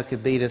Alabama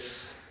could beat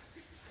us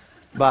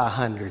by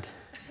 100.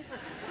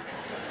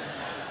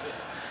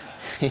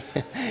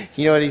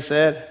 You know what he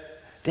said?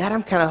 Dad,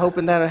 I'm kind of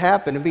hoping that would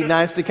happen. It'd be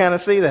nice to kind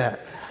of see that.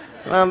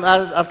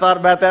 I thought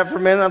about that for a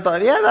minute. I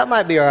thought, yeah, that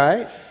might be all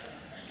right.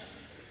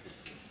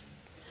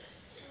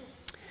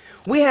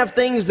 We have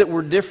things that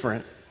we're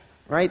different,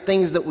 right?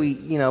 Things that we,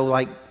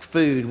 like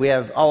food.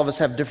 All of us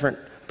have different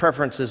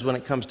preferences when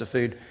it comes to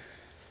food.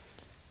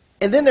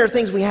 And then there are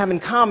things we have in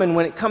common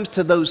when it comes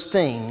to those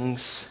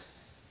things.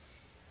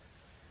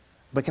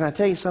 But can I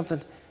tell you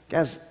something?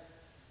 Guys,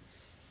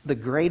 the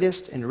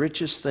greatest and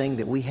richest thing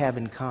that we have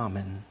in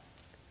common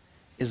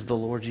is the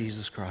Lord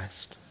Jesus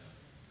Christ.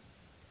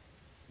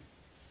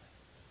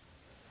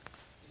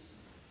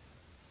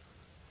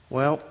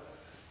 Well,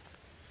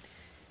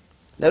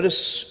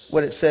 notice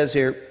what it says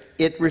here.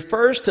 It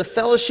refers to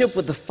fellowship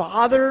with the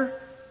Father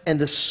and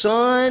the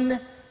Son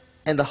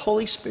and the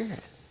Holy Spirit.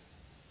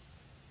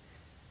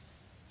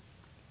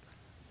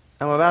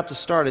 I'm about to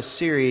start a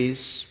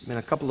series in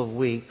a couple of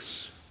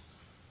weeks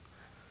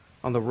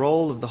on the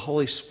role of the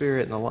Holy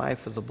Spirit in the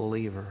life of the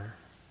believer.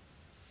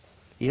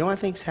 You know what I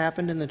think's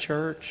happened in the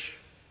church?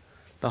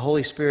 The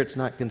Holy Spirit's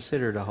not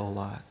considered a whole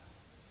lot.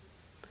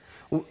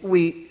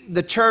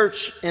 The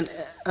church, and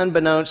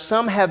unbeknownst,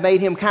 some have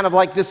made him kind of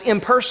like this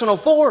impersonal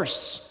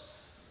force.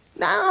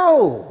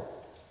 No.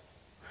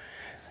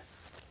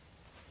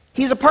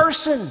 He's a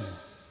person.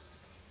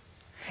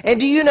 And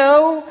do you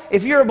know,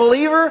 if you're a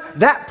believer,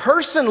 that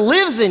person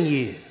lives in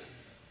you.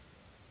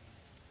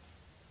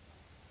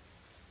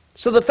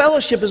 So the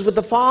fellowship is with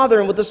the Father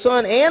and with the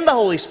Son and the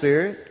Holy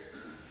Spirit.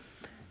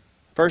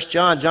 1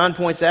 John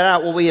points that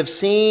out. What we have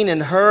seen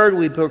and heard,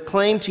 we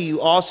proclaim to you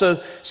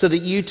also, so that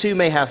you too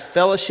may have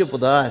fellowship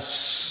with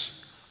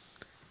us.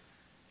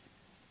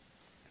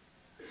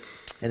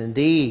 And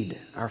indeed,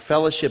 our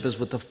fellowship is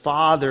with the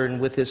Father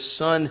and with His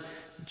Son,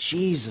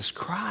 Jesus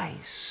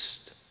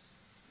Christ.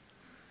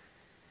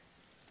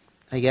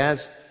 Hey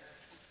guys,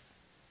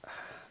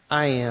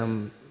 I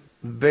am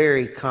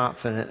very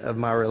confident of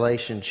my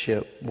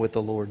relationship with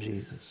the Lord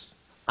Jesus.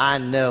 I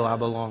know I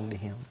belong to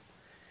Him.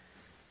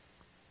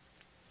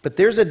 But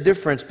there's a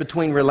difference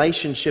between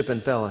relationship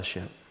and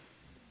fellowship.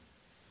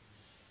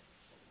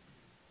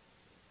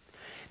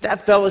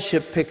 That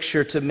fellowship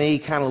picture to me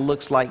kind of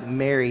looks like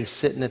Mary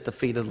sitting at the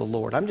feet of the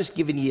Lord. I'm just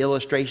giving you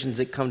illustrations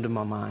that come to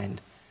my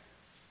mind.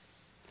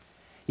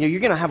 You're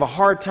going to have a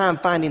hard time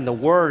finding the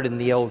word in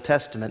the Old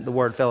Testament, the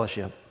word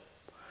fellowship.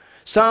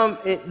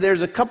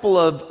 There's a couple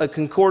of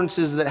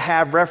concordances that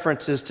have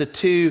references to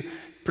two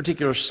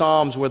particular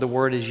psalms where the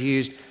word is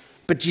used,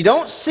 but you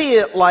don't see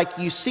it like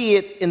you see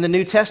it in the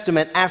New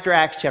Testament after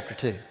Acts chapter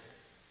 2.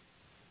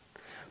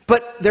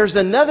 But there's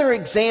another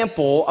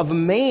example of a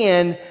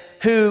man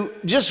who,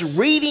 just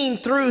reading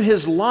through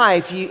his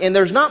life, and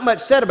there's not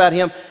much said about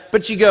him,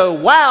 but you go,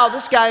 wow,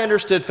 this guy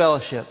understood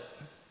fellowship.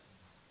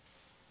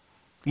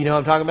 You know what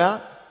I'm talking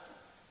about?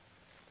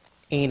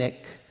 Enoch.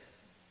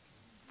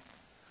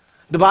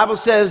 The Bible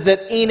says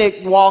that Enoch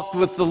walked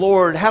with the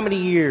Lord how many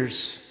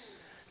years?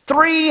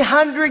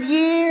 300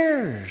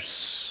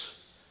 years.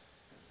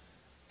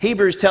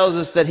 Hebrews tells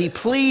us that he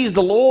pleased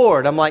the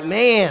Lord. I'm like,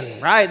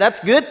 man, right, that's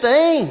a good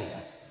thing.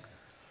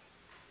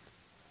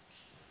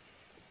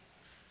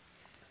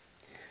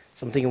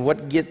 So I'm thinking,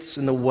 what gets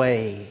in the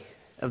way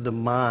of the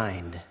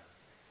mind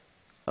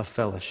of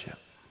fellowship?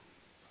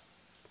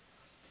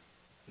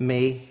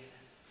 Me,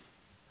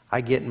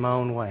 I get in my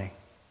own way.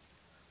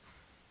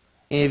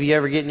 Any of you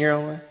ever get in your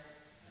own way?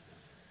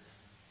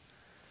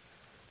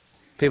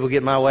 People get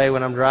in my way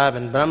when I'm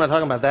driving, but I'm not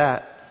talking about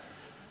that.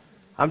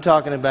 I'm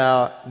talking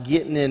about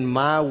getting in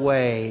my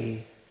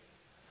way.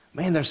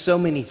 Man, there's so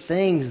many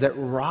things that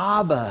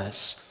rob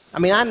us. I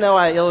mean, I know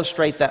I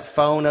illustrate that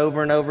phone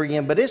over and over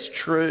again, but it's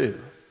true.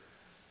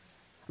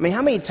 I mean,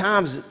 how many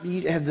times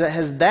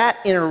has that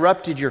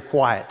interrupted your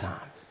quiet time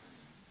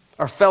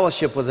or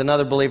fellowship with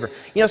another believer?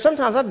 You know,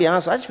 sometimes, I'll be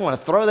honest, I just want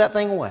to throw that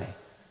thing away.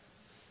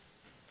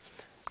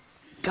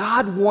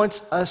 God wants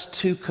us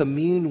to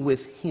commune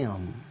with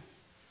Him.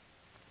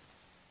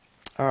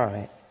 All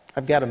right,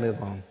 I've got to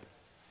move on.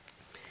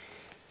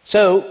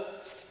 So,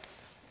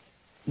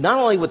 not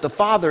only with the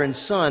Father and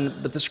Son,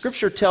 but the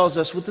Scripture tells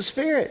us with the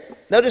Spirit.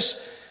 Notice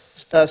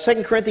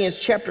 2 Corinthians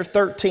chapter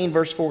 13,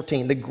 verse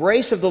 14. The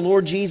grace of the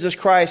Lord Jesus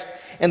Christ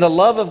and the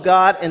love of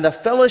God and the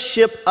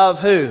fellowship of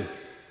who?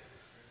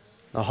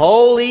 The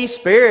Holy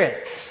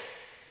Spirit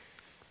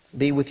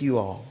be with you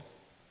all.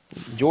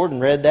 Jordan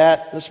read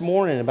that this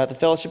morning about the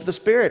fellowship of the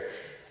Spirit.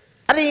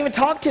 I didn't even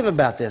talk to him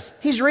about this.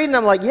 He's reading,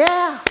 I'm like,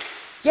 yeah,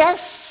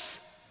 yes.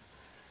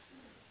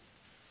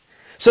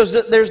 So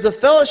there's the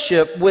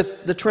fellowship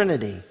with the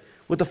Trinity,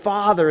 with the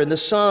Father and the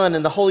Son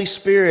and the Holy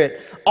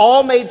Spirit,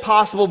 all made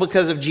possible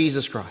because of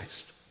Jesus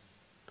Christ.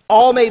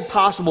 All made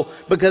possible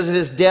because of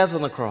His death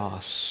on the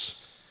cross.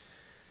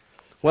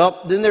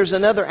 Well, then there's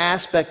another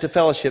aspect of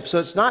fellowship. So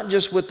it's not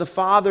just with the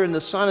Father and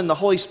the Son and the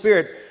Holy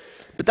Spirit,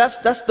 but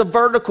that's the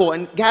vertical.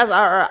 And guys,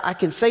 I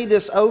can say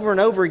this over and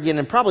over again,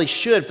 and probably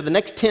should for the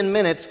next 10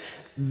 minutes.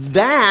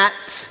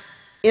 That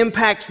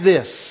impacts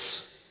this.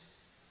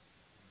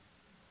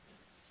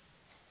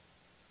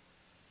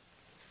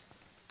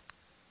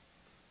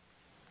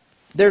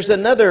 There's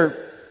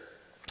another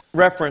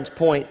reference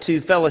point to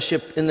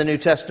fellowship in the New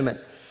Testament.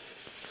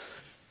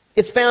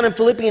 It's found in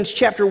Philippians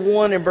chapter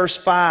 1 and verse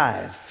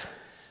 5,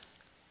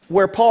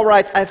 where Paul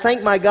writes, I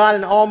thank my God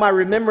in all my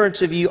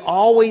remembrance of you,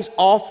 always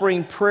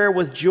offering prayer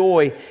with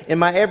joy in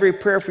my every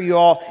prayer for you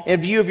all, in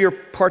view of your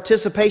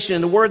participation.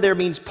 And the word there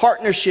means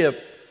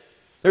partnership.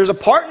 There's a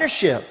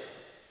partnership.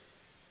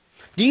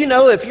 Do you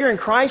know if you're in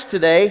Christ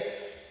today,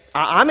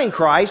 I'm in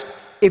Christ,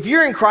 if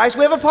you're in Christ,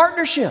 we have a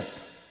partnership.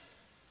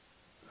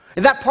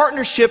 And that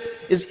partnership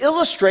is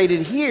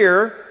illustrated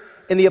here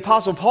in the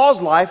Apostle Paul's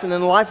life and in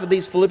the life of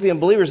these Philippian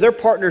believers. Their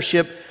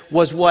partnership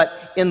was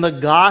what? In the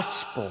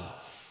gospel.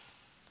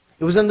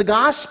 It was in the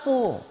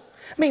gospel.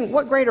 I mean,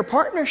 what greater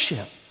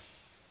partnership?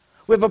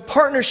 We have a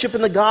partnership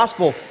in the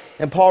gospel.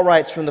 And Paul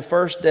writes, from the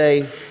first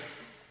day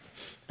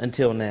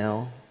until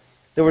now,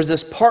 there was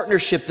this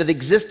partnership that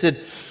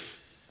existed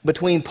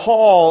between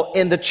Paul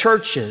and the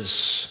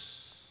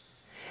churches.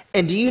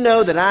 And do you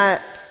know that I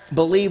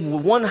believe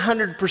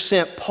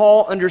 100%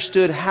 Paul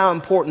understood how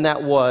important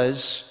that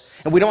was?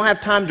 And we don't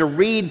have time to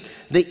read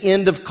the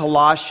end of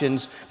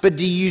Colossians, but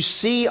do you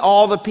see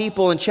all the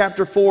people in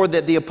chapter 4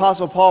 that the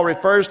Apostle Paul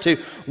refers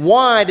to?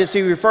 Why does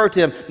he refer to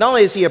them? Not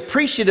only is he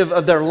appreciative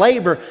of their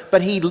labor,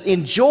 but he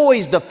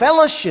enjoys the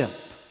fellowship.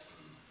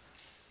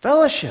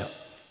 Fellowship.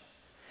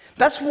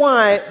 That's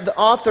why the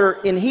author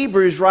in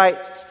Hebrews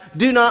writes,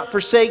 do not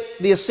forsake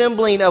the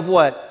assembling of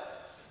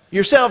what?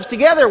 Yourselves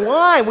together.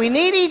 Why? We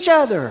need each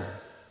other.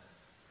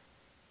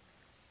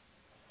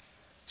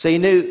 So you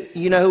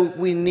know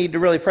who we need to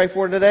really pray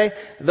for today?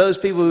 Those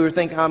people who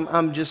think,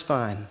 I'm just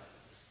fine.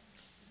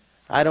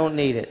 I don't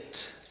need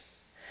it.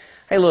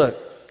 Hey, look,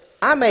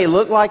 I may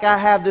look like I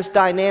have this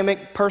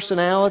dynamic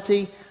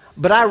personality,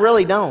 but I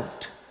really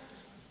don't.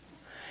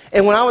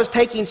 And when I was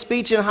taking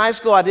speech in high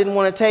school, I didn't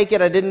want to take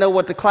it. I didn't know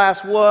what the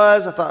class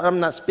was. I thought, I'm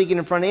not speaking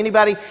in front of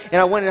anybody.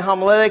 And I went in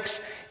homiletics,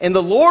 and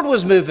the Lord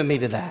was moving me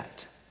to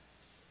that.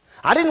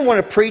 I didn't want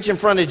to preach in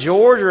front of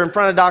George or in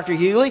front of Dr.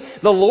 Hughley.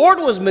 The Lord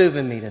was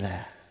moving me to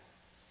that.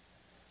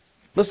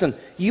 Listen,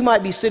 you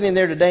might be sitting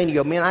there today and you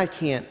go, man, I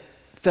can't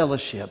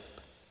fellowship.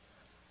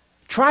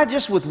 Try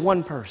just with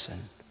one person.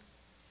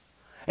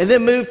 And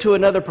then move to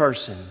another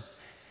person.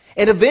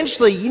 And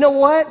eventually, you know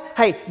what?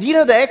 Hey, do you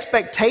know the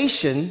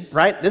expectation,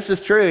 right? This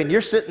is true. And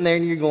you're sitting there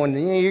and you're going,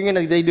 yeah, you're going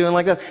to be doing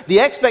like that. The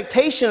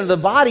expectation of the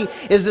body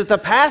is that the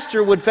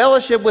pastor would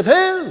fellowship with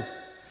who?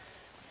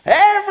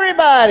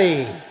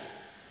 Everybody.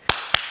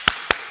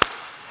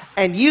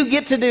 And you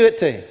get to do it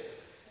too.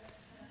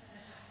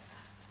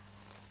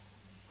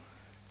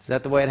 Is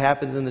that the way it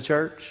happens in the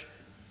church?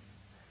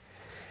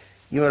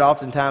 You know what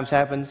oftentimes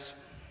happens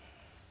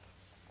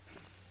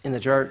in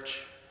the church?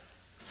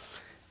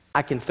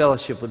 I can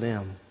fellowship with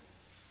them.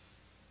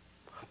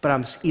 But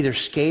I'm either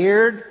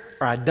scared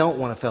or I don't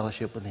want to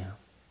fellowship with them.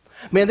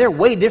 Man, they're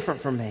way different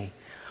from me.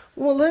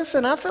 Well,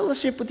 listen, I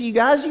fellowship with you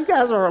guys. You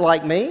guys are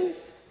like me.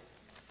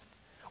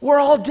 We're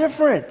all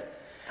different.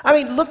 I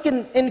mean, look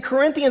in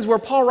Corinthians where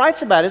Paul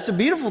writes about it. It's a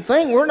beautiful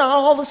thing. We're not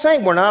all the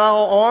same. We're not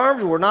all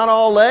arms. We're not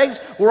all legs.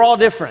 We're all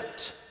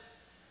different.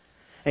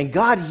 And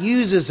God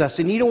uses us.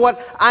 And you know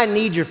what? I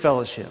need your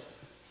fellowship.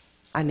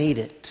 I need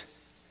it.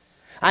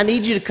 I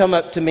need you to come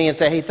up to me and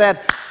say, hey, Thad,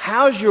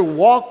 how's your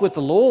walk with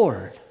the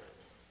Lord?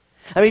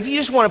 I mean, if you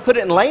just want to put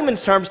it in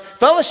layman's terms,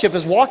 fellowship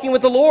is walking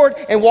with the Lord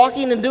and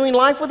walking and doing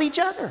life with each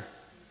other.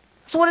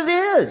 That's what it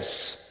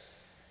is.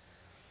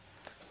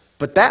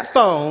 But that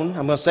phone,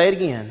 I'm going to say it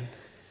again,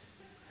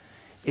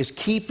 is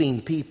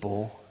keeping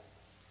people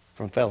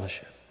from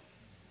fellowship.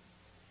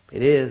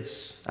 It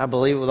is. I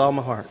believe it with all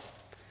my heart.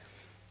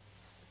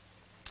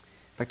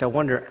 In fact, I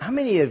wonder how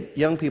many of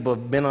young people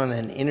have been on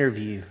an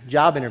interview,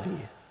 job interview.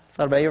 You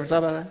ever thought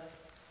about that?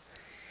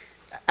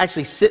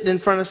 Actually sitting in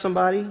front of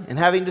somebody and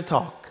having to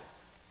talk.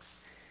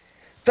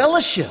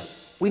 Fellowship.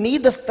 We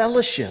need the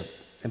fellowship.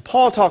 And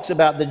Paul talks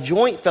about the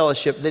joint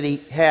fellowship that he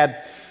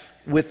had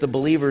with the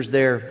believers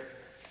there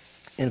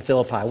in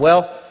Philippi.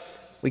 Well,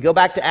 we go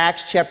back to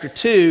Acts chapter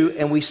 2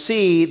 and we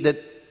see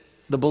that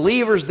the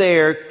believers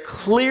there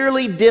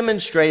clearly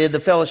demonstrated the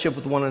fellowship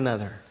with one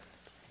another.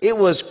 It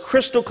was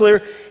crystal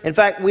clear. In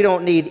fact, we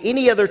don't need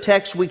any other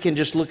text. We can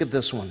just look at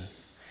this one.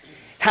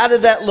 How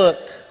did that look?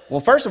 Well,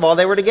 first of all,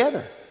 they were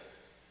together.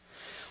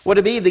 Well,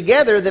 to be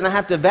together, then I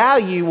have to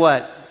value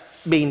what?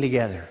 Being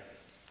together.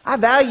 I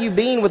value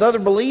being with other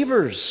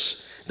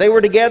believers. They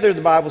were together,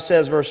 the Bible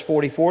says, verse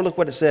 44. Look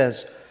what it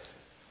says.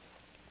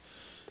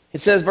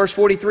 It says, verse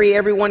 43,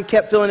 everyone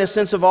kept feeling a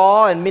sense of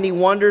awe, and many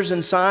wonders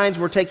and signs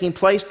were taking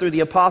place through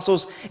the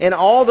apostles, and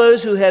all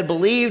those who had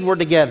believed were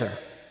together.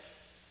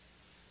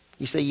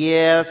 You say,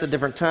 yeah, that's a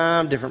different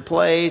time, different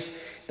place.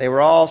 They were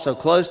all so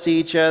close to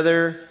each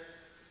other.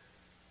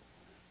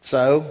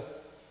 So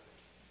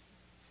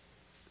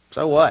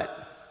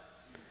what?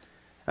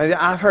 I mean,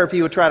 I've heard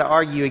people try to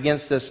argue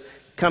against this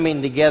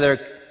coming together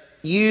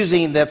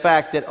using the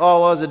fact that,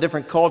 oh, well, it was a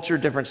different culture,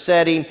 different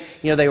setting.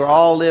 You know, they were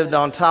all lived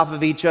on top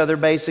of each other,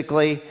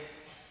 basically.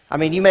 I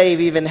mean, you may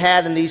have even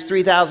had in these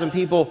 3,000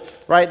 people,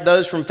 right,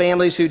 those from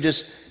families who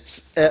just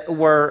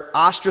were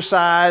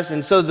ostracized,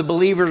 and so the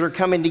believers are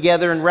coming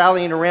together and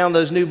rallying around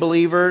those new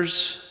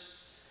believers.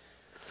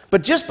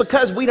 But just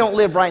because we don't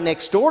live right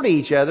next door to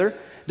each other,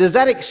 does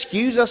that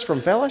excuse us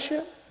from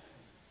fellowship?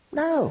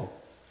 No.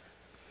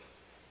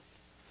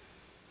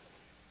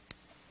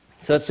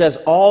 So it says,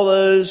 all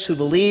those who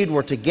believed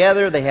were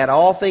together. They had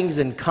all things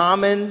in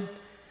common.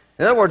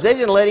 In other words, they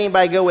didn't let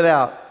anybody go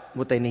without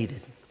what they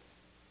needed.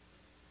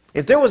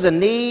 If there was a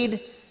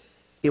need,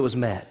 it was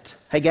met.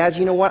 Hey guys,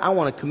 you know what? I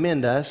want to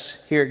commend us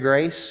here at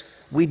Grace.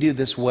 We do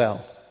this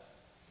well.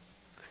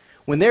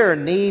 When there are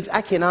needs,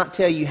 I cannot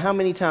tell you how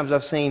many times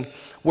I've seen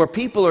where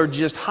people are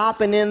just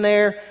hopping in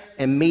there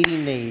and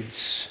meeting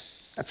needs.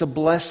 That's a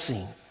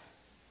blessing.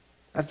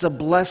 That's a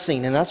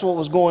blessing. And that's what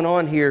was going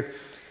on here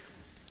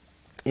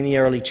in the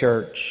early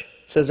church.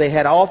 It says they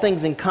had all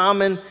things in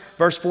common.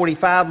 Verse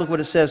 45, look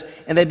what it says.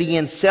 And they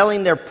began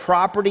selling their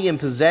property and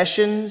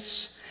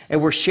possessions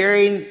and were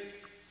sharing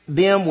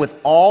them with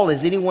all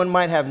as anyone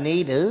might have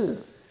need. Ugh.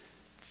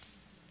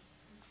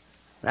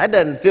 That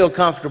doesn't feel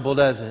comfortable,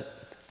 does it?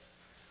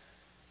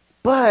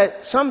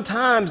 But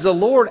sometimes the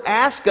Lord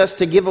asks us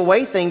to give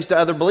away things to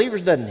other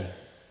believers, doesn't He?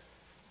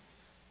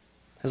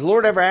 Has the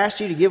Lord ever asked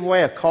you to give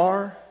away a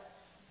car?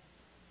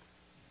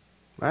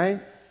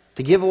 Right?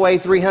 To give away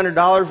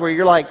 $300 where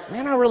you're like,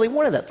 man, I really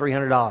wanted that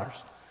 $300.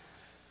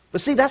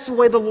 But see, that's the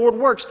way the Lord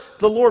works.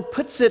 The Lord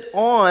puts it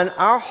on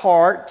our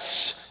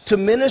hearts to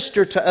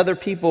minister to other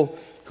people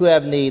who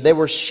have need. They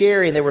were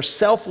sharing. They were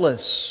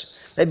selfless.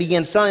 They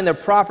began selling their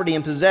property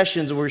and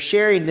possessions and were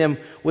sharing them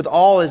with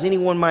all as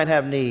anyone might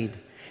have need.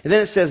 And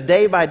then it says,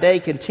 day by day,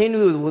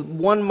 continuing with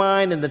one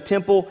mind in the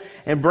temple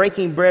and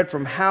breaking bread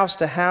from house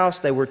to house.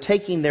 They were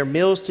taking their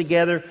meals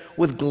together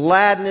with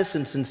gladness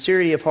and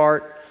sincerity of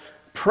heart,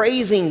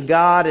 praising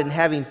God and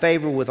having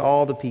favor with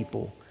all the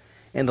people.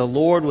 And the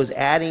Lord was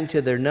adding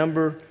to their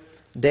number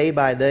day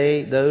by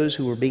day those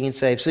who were being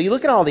saved. So you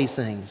look at all these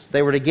things.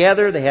 They were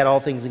together. They had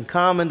all things in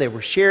common. They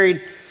were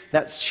sharing.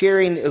 That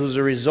sharing, it was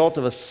a result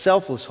of a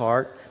selfless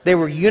heart. They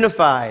were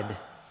unified.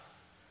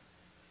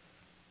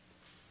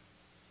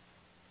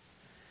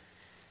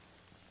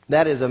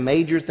 That is a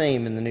major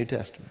theme in the New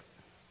Testament.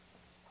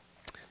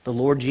 The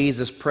Lord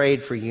Jesus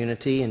prayed for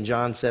unity in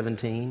John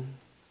 17.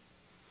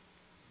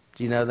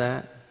 Do you know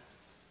that?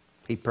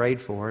 He prayed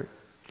for it.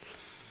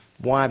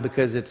 Why?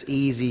 Because it's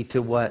easy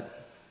to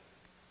what?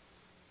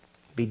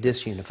 Be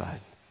disunified.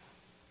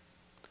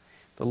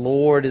 The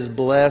Lord is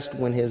blessed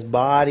when His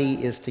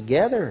body is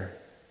together.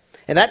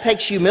 And that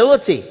takes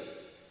humility.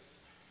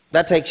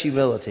 That takes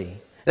humility.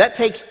 That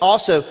takes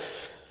also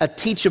a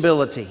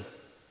teachability.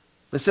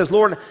 It says,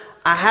 Lord,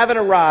 I haven't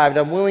arrived.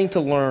 I'm willing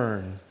to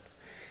learn.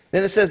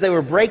 Then it says they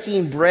were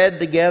breaking bread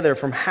together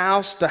from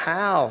house to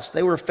house.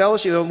 They were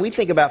fellowship. When we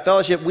think about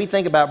fellowship, we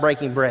think about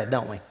breaking bread,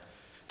 don't we?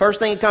 First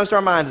thing that comes to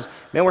our mind is,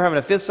 man, we're having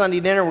a fifth Sunday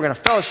dinner. We're going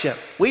to fellowship.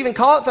 We even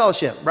call it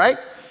fellowship, right?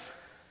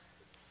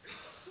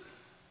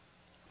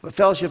 But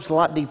fellowship's a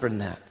lot deeper than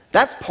that.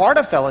 That's part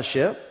of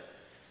fellowship.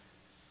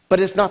 but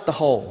it's not the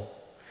whole.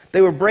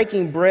 They were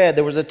breaking bread.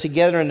 There was a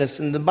togetherness.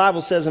 And the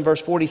Bible says in verse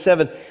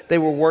 47, they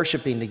were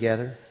worshiping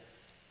together.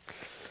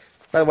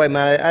 By the way,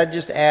 Matt, I'd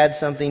just add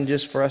something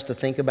just for us to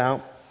think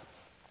about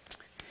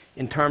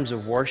in terms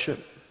of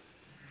worship.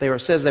 It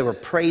says they were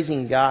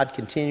praising God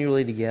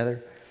continually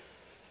together.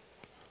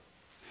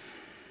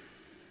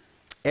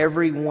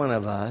 Every one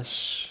of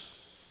us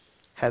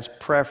has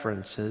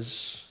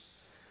preferences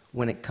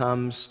when it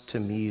comes to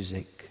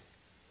music.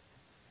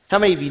 How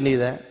many of you knew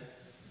that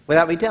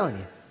without me telling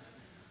you?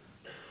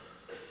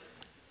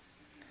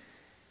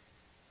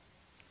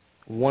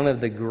 One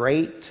of the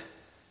great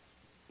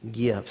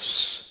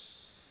gifts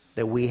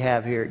that we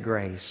have here at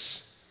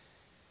Grace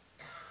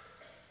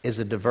is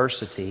a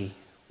diversity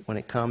when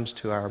it comes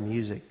to our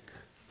music.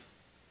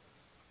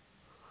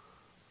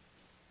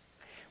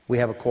 We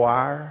have a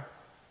choir.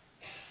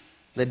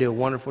 They do a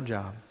wonderful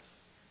job.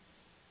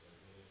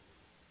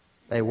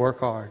 They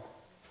work hard.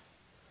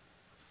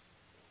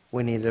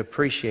 We need to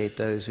appreciate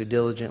those who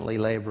diligently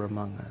labor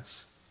among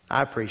us.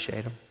 I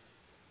appreciate them.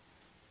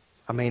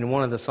 I mean,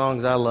 one of the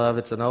songs I love,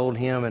 it's an old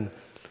hymn, and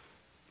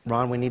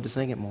Ron, we need to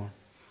sing it more.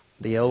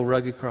 The Old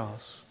Rugged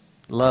Cross.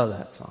 Love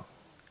that song.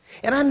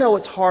 And I know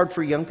it's hard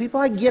for young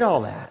people. I get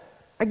all that.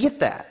 I get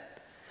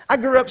that. I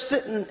grew up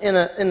sitting in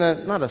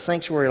a not a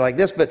sanctuary like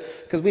this, but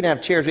because we didn't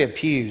have chairs, we had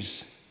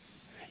pews.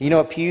 You know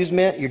what pews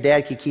meant? Your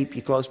dad could keep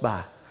you close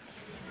by.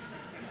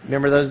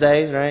 Remember those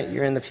days, right?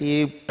 You're in the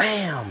pew,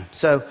 bam.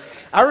 So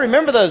I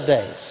remember those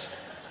days.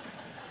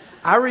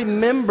 I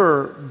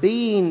remember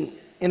being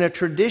in a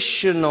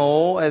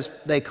traditional, as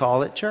they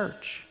call it,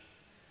 church.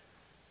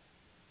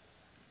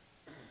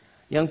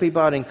 Young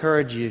people, I'd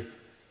encourage you,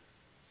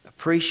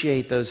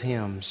 appreciate those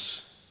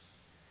hymns.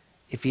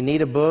 If you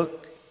need a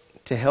book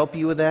to help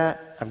you with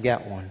that, I've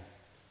got one.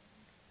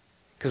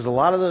 Because a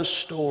lot of those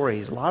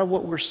stories, a lot of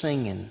what we're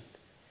singing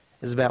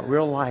is about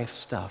real life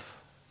stuff.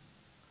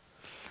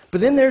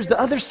 But then there's the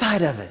other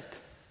side of it,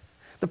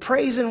 the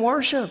praise and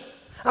worship.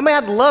 I mean,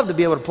 I'd love to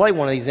be able to play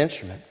one of these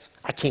instruments.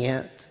 I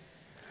can't.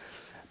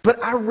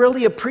 But I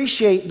really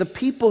appreciate the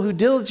people who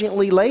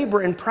diligently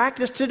labor and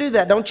practice to do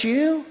that, don't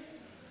you?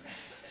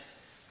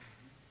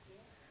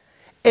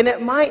 And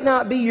it might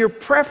not be your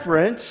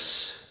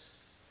preference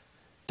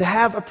to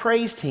have a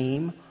praise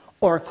team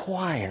or a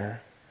choir,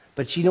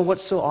 but you know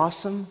what's so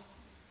awesome?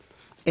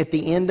 At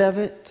the end of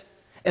it,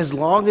 as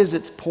long as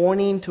it's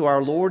pointing to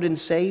our Lord and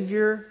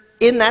Savior,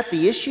 isn't that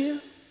the issue?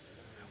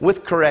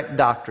 With correct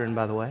doctrine,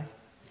 by the way.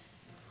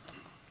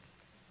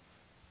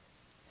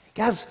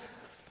 Guys,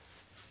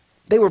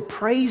 they were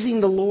praising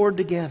the Lord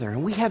together,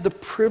 and we have the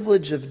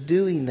privilege of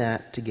doing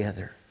that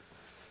together.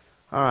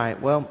 All right,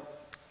 well,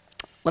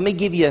 let me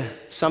give you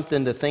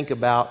something to think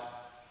about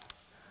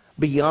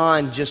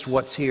beyond just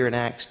what's here in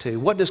Acts 2.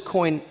 What does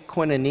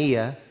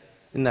koinonia,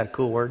 isn't that a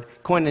cool word?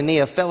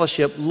 Koinonia,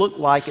 fellowship, look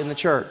like in the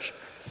church?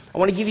 I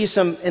want to give you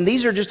some, and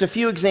these are just a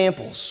few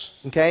examples,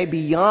 okay,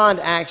 beyond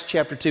Acts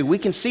chapter 2. We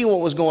can see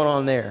what was going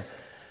on there.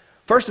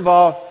 First of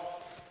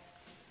all,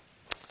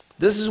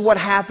 this is what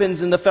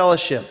happens in the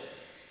fellowship,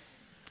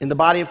 in the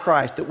body of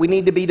Christ, that we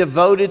need to be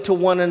devoted to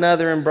one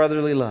another in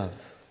brotherly love.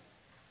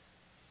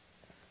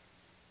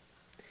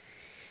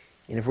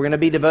 And if we're going to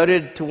be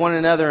devoted to one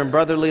another in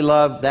brotherly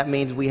love, that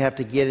means we have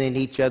to get in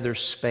each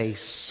other's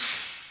space.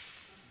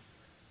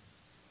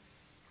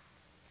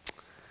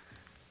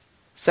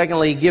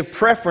 Secondly, give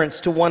preference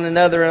to one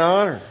another in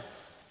honor.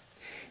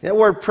 That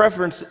word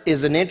preference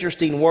is an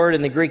interesting word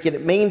in the Greek, and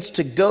it means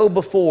to go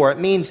before. It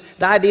means,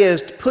 the idea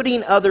is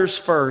putting others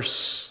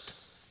first.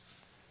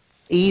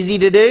 Easy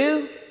to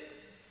do?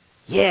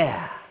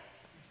 Yeah.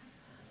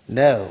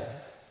 No.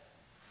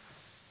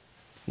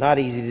 Not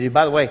easy to do.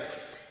 By the way,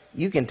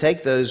 you can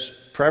take those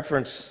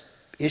preference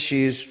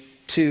issues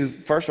to,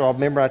 first of all,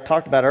 remember I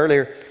talked about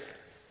earlier,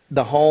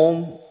 the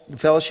home, the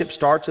fellowship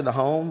starts in the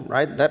home,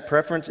 right? That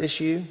preference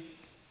issue.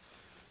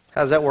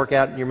 How does that work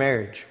out in your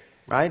marriage,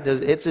 right?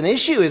 It's an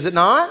issue, is it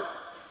not?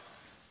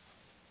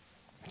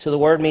 So the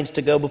word means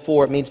to go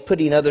before. It means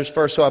putting others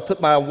first. So I put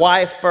my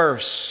wife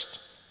first.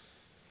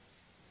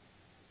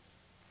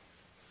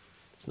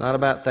 It's not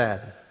about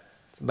Thad.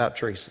 It's about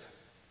Teresa.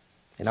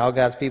 And all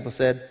God's people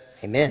said,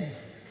 amen.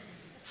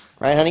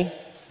 Right, honey?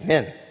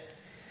 Amen.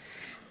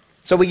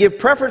 So we give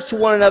preference to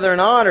one another in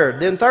honor.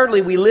 Then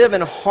thirdly, we live in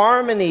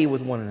harmony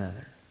with one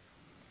another.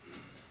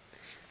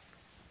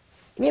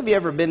 Any of you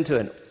ever been to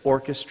an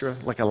orchestra,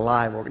 like a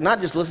live orchestra? Not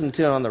just listening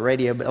to it on the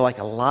radio, but like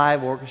a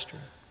live orchestra.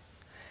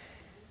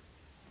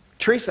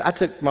 Teresa, I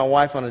took my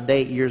wife on a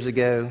date years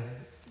ago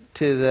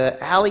to the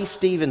Allie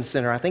Stevens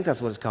Center. I think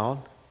that's what it's called.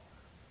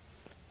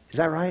 Is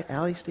that right?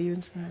 Allie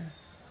Stevens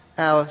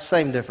Center?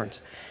 Same difference.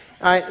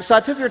 All right, so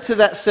I took her to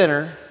that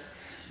center,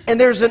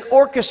 and there's an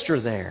orchestra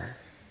there.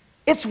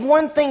 It's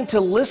one thing to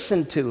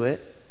listen to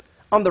it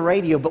on the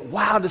radio, but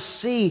wow, to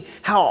see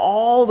how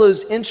all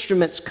those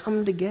instruments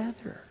come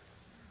together.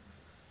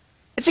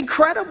 It's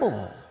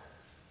incredible.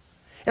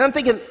 And I'm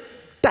thinking,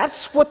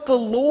 that's what the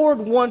Lord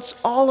wants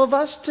all of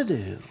us to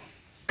do.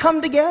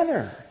 Come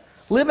together.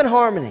 Live in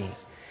harmony.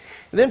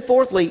 And then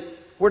fourthly,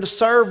 We're to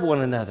serve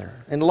one another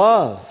in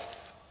love.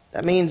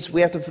 That means we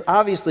have to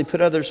obviously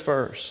put others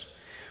first.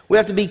 We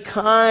have to be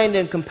kind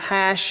and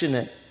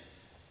compassionate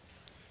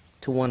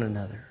to one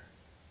another.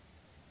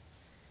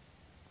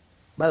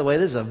 By the way,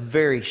 this is a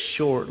very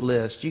short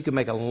list. You can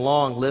make a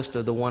long list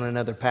of the one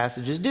another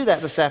passages. Do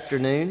that this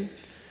afternoon,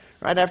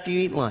 right after you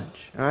eat lunch.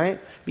 All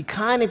right? Be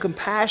kind and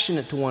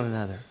compassionate to one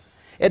another.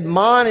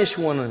 Admonish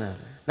one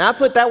another. Now, I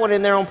put that one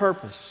in there on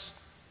purpose.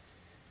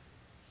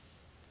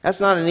 That's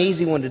not an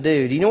easy one to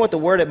do. Do you know what the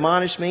word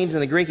admonish means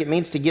in the Greek? It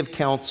means to give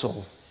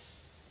counsel.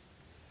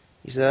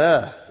 You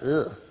say,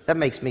 that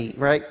makes me,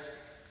 right?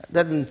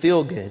 That doesn't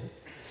feel good.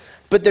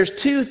 But there's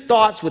two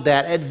thoughts with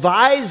that.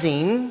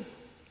 Advising,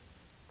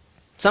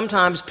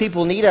 sometimes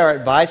people need our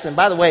advice. And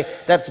by the way,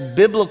 that's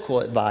biblical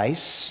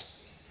advice.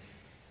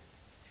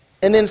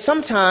 And then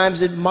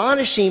sometimes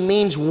admonishing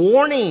means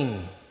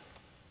warning.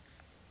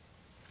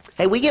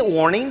 Hey, we get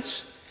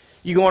warnings.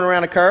 You going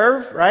around a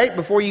curve, right?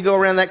 Before you go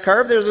around that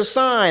curve, there's a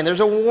sign.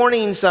 There's a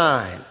warning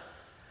sign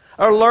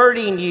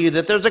alerting you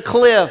that there's a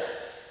cliff.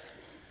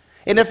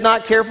 And if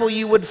not careful,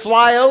 you would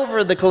fly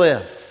over the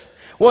cliff.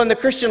 Well, in the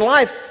Christian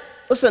life,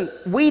 listen,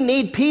 we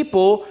need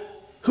people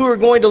who are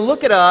going to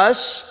look at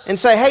us and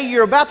say, hey,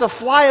 you're about to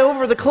fly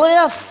over the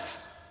cliff.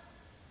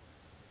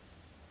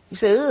 You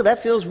say,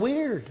 that feels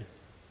weird.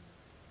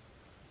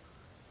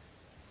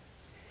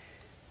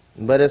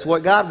 But it's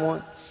what God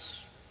wants.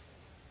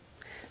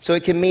 So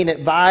it can mean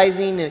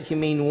advising, and it can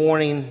mean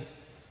warning.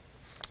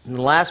 And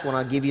the last one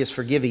I'll give you is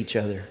forgive each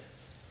other.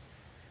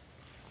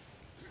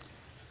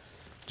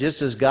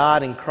 Just as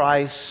God in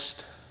Christ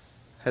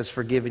has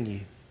forgiven you.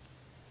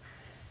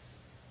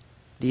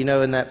 Do you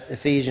know in that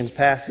Ephesians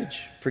passage,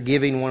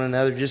 forgiving one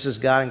another, just as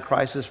God in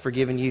Christ has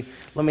forgiven you?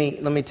 Let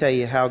me tell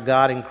you how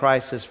God in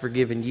Christ has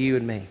forgiven you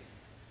and me.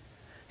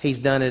 He's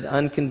done it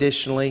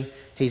unconditionally.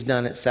 He's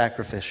done it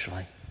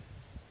sacrificially.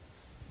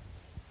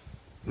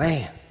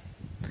 Man.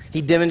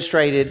 He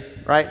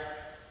demonstrated, right?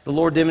 The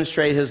Lord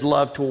demonstrated His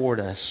love toward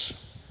us.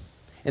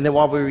 And then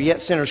while we were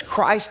yet sinners,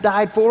 Christ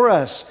died for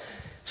us.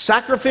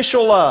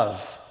 Sacrificial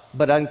love,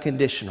 but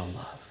unconditional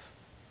love.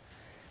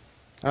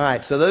 All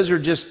right, so those are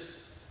just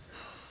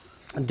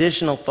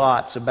additional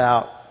thoughts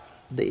about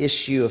the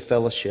issue of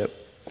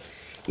fellowship.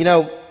 You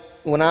know,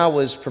 when I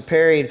was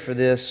preparing for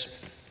this,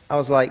 I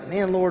was like,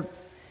 man, Lord,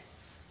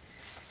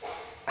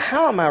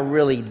 how am I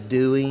really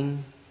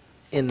doing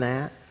in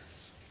that?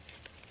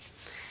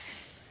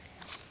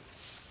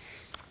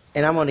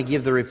 And I'm going to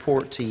give the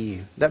report to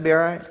you. That be all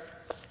right?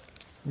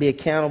 Be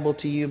accountable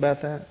to you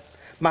about that?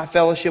 My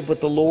fellowship with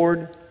the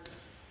Lord,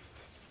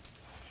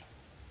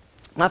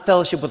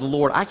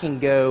 I can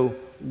go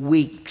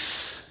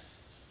weeks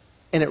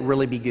and it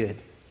really be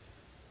good.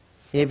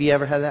 Have you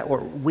ever had that? Or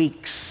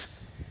weeks.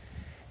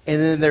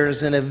 And then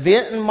there's an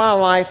event in my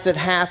life that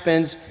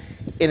happens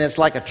and it's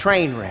like a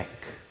train wreck.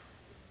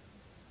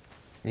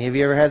 Have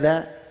you ever had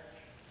that?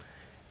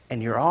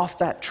 And you're off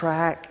that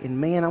track and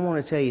man, I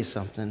want to tell you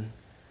something.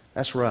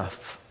 That's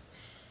rough.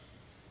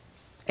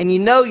 And you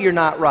know you're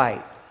not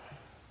right.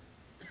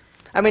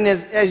 I mean,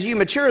 as you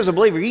mature as a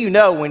believer, you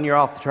know when you're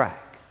off the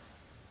track.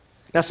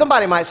 Now,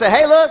 somebody might say,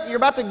 hey, look, you're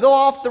about to go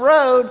off the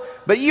road,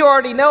 but you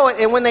already know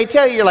it. And when they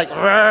tell you, you're like,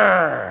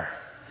 rrr.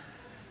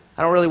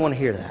 I don't really want to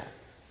hear that.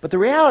 But the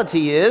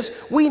reality is,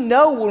 we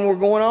know when we're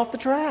going off the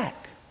track.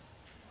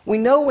 We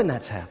know when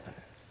that's happening.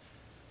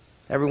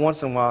 Every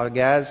once in a while,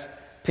 guys,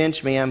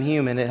 pinch me, I'm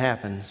human, it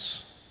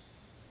happens.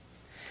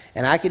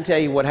 And I can tell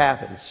you what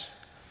happens.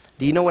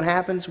 Do you know what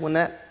happens when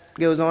that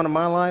goes on in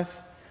my life?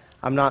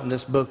 I'm not in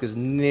this book as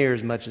near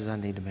as much as I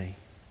need to be.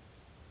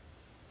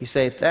 You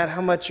say, Thad,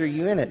 how much are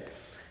you in it?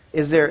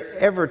 Is there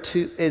ever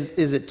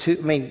is it too,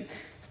 I mean,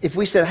 if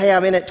we said, hey,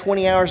 I'm in it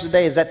 20 hours a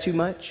day, is that too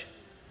much?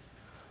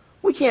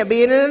 We can't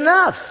be in it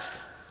enough.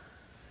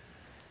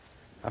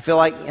 I feel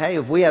like, hey,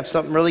 if we have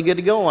something really good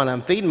to go on,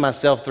 I'm feeding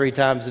myself 3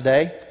 times a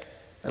day,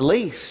 at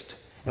least.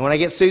 And when I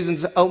get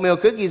Susan's oatmeal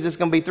cookies, it's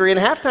going to be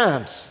 3.5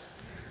 times.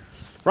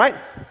 Right?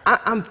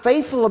 I'm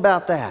faithful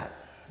about that,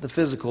 the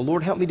physical.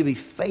 Lord, help me to be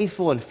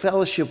faithful in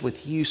fellowship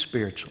with you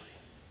spiritually.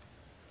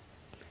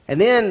 And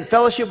then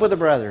fellowship with the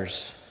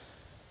brothers.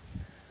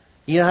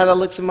 You know how that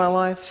looks in my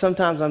life?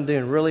 Sometimes I'm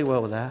doing really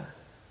well with that.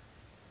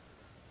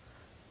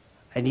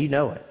 And you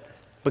know it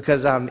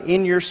because I'm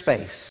in your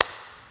space.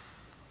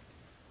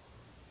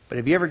 But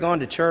have you ever gone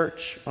to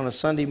church on a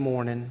Sunday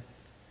morning,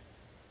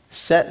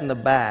 sat in the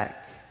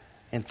back,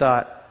 and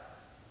thought,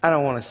 I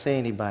don't want to see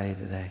anybody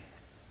today?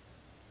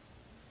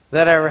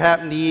 That ever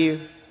happened to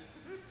you?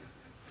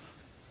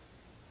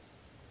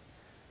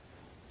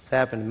 It's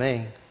happened to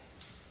me.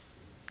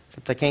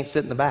 Except I can't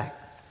sit in the back.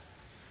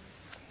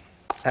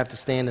 I have to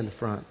stand in the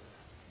front.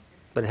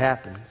 But it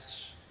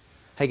happens.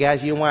 Hey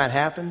guys, you know why it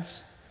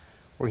happens?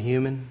 We're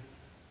human.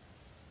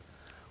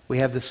 We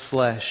have this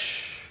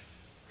flesh.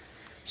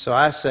 So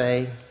I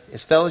say,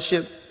 is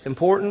fellowship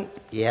important?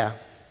 Yeah.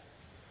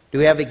 Do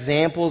we have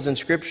examples in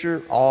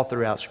Scripture? All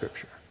throughout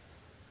Scripture.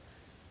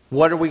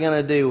 What are we going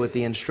to do with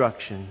the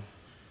instruction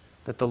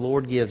that the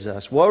Lord gives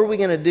us? What are we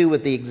going to do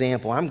with the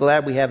example? I'm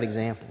glad we have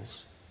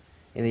examples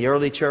in the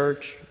early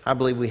church. I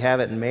believe we have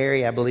it in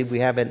Mary. I believe we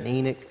have it in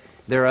Enoch.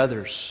 There are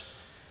others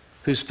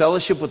whose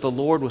fellowship with the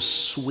Lord was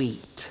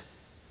sweet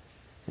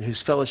and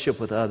whose fellowship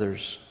with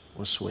others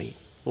was sweet.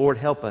 Lord,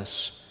 help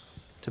us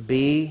to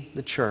be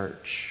the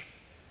church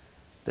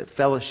that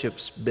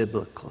fellowships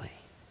biblically.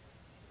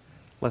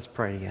 Let's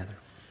pray together.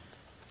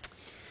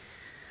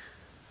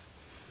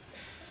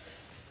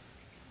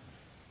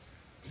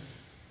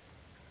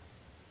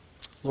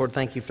 Lord,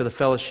 thank you for the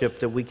fellowship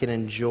that we can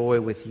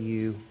enjoy with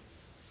you.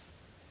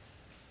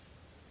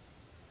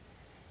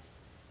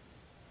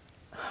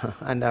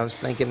 And I was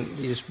thinking,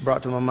 you just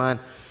brought to my mind,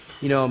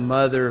 a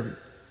mother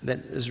that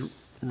is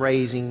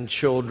raising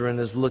children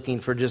is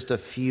looking for just a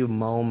few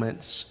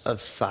moments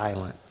of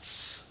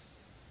silence.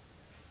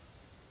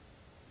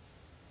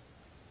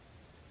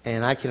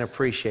 And I can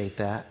appreciate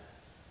that.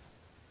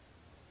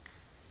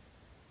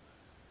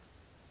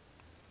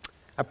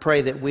 I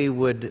pray that we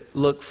would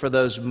look for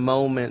those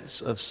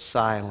moments of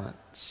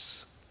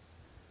silence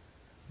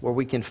where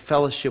we can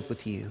fellowship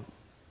with you,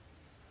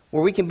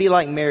 where we can be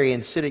like Mary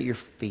and sit at your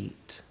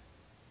feet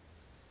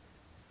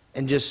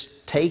and just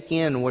take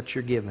in what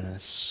you're giving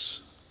us.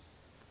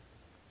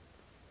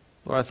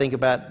 Lord, I think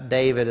about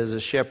David as a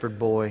shepherd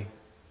boy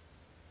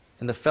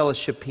and the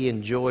fellowship he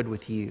enjoyed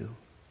with you.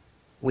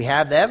 We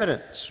have the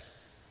evidence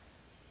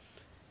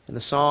in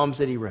the Psalms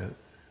that he wrote.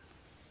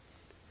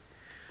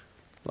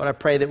 Lord, I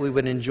pray that we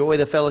would enjoy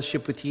the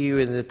fellowship with you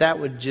and that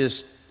would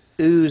just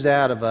ooze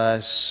out of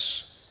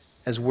us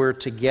as we're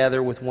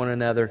together with one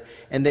another,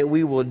 and that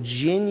we will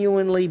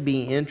genuinely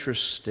be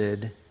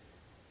interested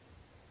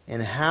in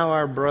how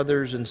our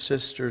brothers and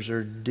sisters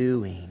are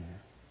doing,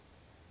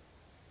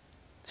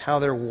 how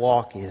their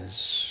walk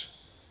is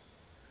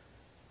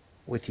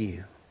with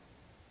you.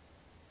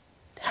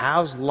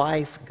 How's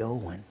life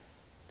going?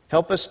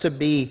 Help us to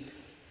be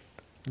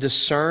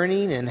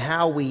discerning in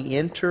how we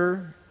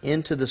enter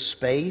into the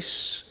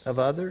space of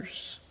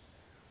others.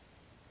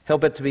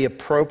 Help it to be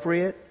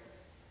appropriate.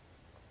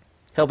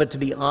 Help it to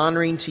be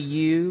honoring to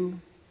you.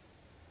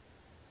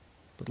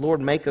 But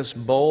Lord, make us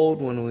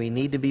bold when we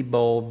need to be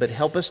bold, but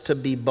help us to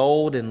be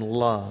bold in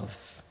love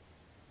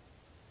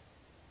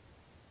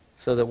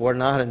so that we're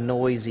not a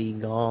noisy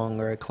gong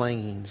or a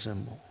clanging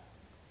cymbal.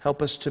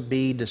 Help us to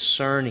be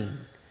discerning.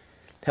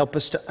 Help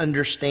us to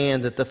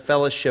understand that the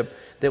fellowship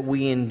that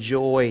we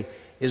enjoy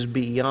is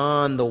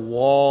beyond the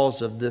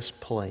walls of this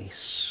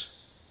place.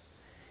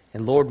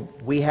 And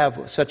Lord, we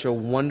have such a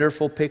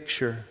wonderful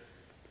picture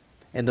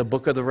in the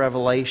book of the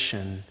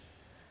Revelation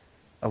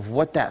of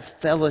what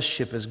that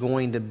fellowship is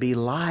going to be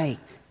like.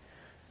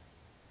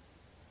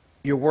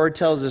 Your word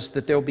tells us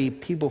that there will be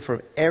people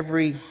from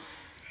every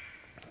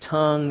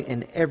tongue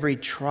and every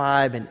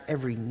tribe and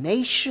every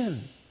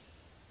nation.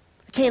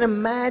 I can't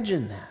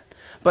imagine that.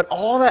 But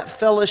all that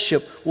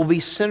fellowship will be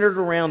centered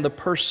around the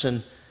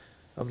person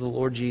of the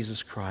Lord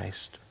Jesus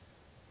Christ.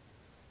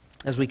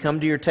 As we come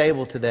to your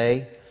table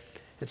today,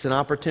 it's an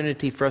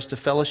opportunity for us to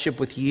fellowship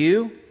with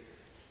you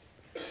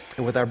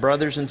and with our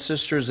brothers and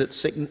sisters that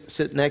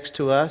sit next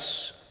to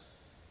us.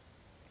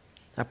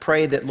 I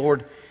pray that,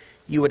 Lord,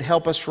 you would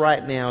help us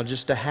right now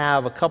just to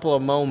have a couple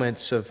of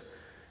moments of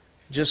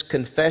just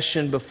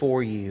confession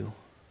before you.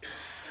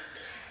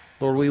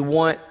 Lord, we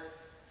want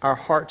our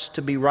hearts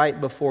to be right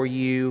before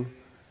you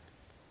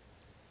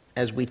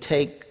as we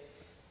take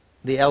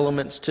the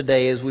elements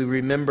today, as we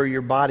remember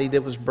your body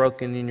that was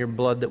broken and your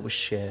blood that was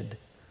shed.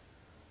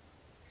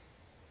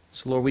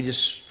 So Lord,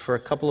 for a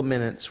couple of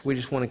minutes, we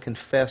just want to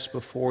confess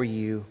before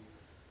you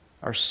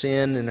our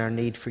sin and our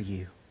need for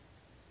you.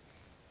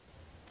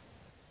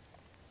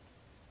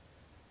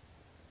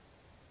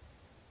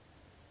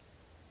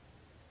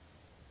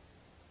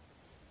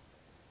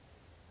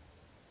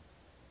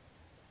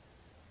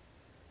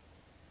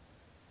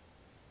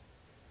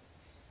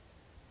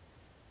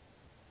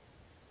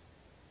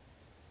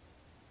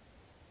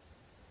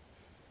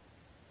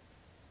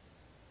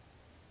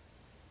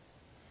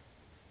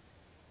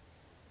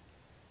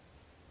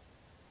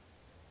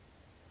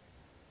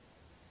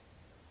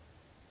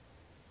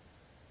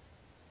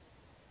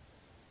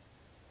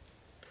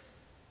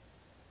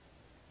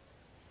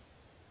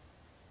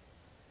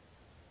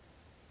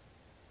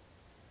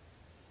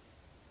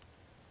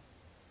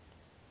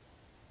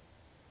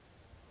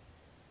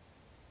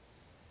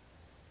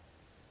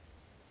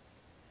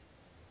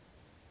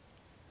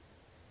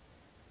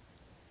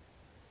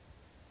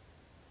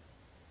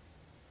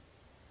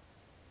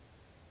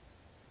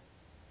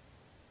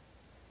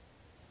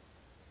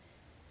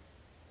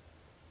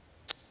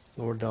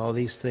 Lord, all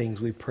these things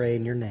we pray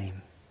in your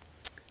name.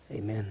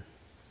 Amen.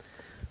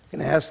 I'm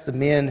going to ask the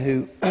men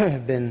who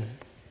have been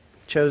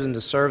chosen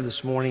to serve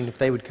this morning if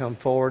they would come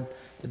forward,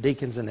 the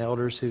deacons and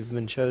elders who've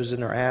been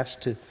chosen or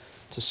asked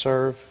to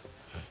serve.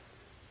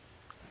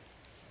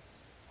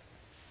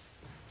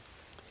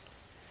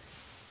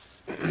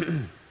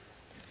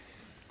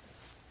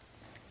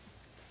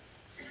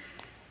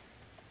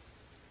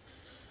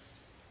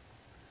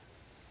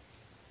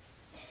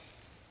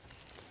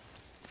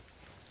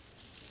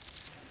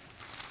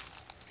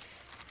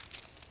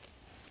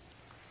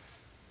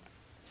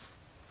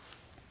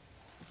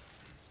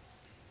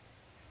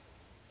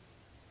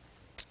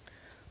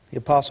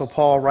 Apostle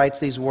Paul writes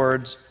these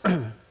words,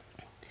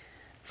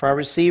 "For I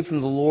received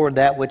from the Lord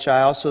that which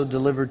I also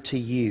delivered to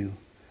you,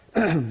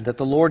 that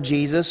the Lord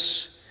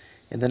Jesus,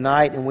 in the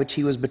night in which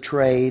he was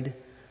betrayed,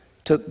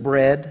 took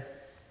bread,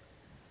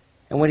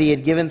 and when he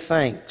had given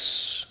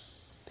thanks,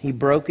 he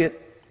broke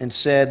it and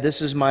said,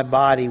 'This is my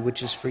body,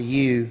 which is for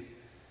you.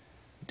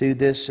 Do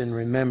this in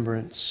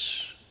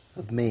remembrance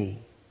of me.'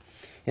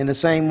 In the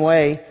same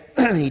way,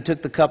 he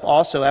took the cup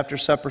also after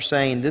supper,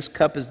 saying, 'This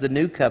cup is the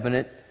new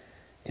covenant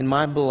in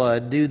my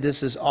blood. Do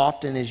this as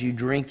often as you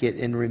drink it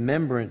in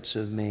remembrance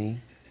of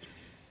me.'"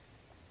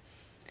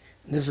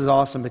 This is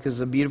awesome because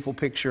it's a beautiful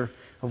picture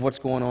of what's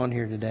going on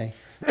here today.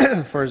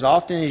 "For as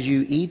often as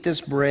you eat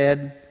this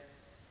bread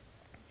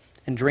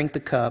and drink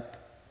the cup,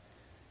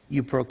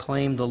 you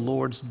proclaim the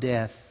Lord's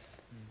death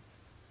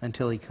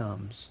until he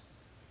comes."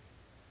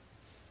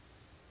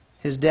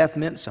 His death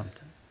meant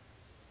something.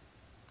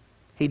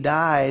 He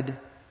died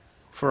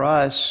for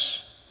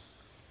us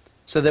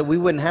so that we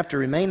wouldn't have to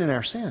remain in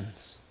our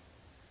sins.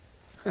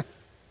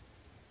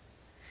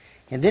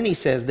 And then he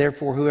says,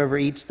 "Therefore, whoever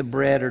eats the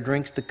bread or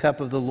drinks the cup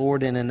of the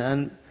Lord in an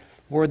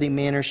unworthy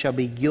manner shall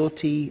be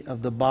guilty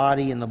of the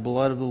body and the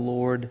blood of the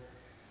Lord.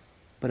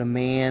 But a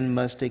man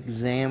must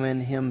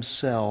examine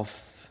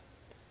himself,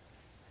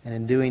 and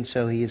in doing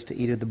so he is to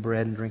eat of the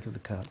bread and drink of the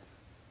cup."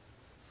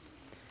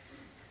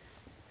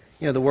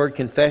 You know, the word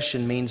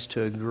confession means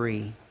to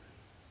agree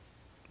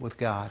with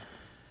God.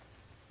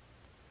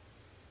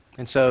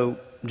 And so,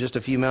 just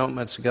a few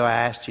moments ago, I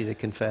asked you to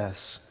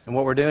confess. And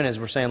what we're doing is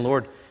we're saying,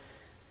 Lord,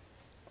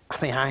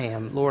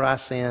 Lord, I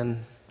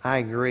sin. I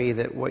agree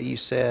that what you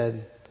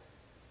said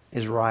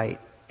is right,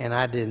 and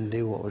I didn't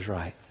do what was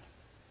right.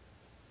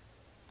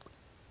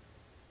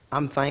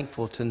 I'm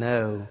thankful to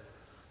know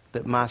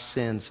that my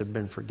sins have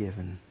been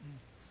forgiven.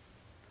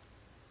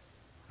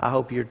 I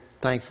hope you're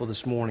thankful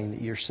this morning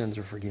that your sins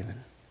are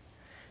forgiven.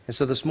 And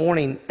so this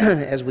morning,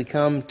 as we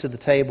come to the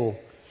table,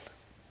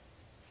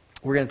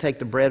 we're going to take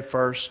the bread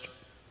first.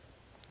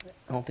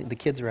 I don't think the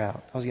kids are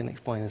out. I was going to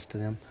explain this to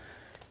them.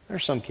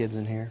 There's some kids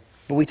in here.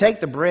 But we take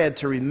the bread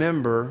to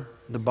remember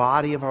the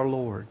body of our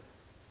Lord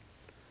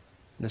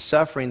and the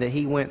suffering that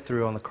he went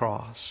through on the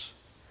cross.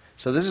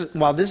 So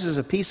while this is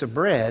a piece of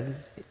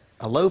bread,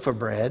 a loaf of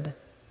bread,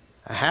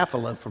 a half a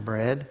loaf of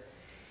bread,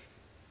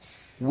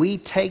 we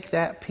take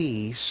that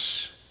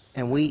piece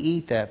and we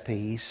eat that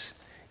piece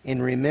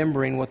in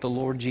remembering what the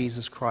Lord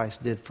Jesus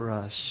Christ did for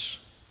us.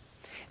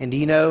 And do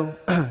you know,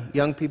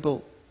 young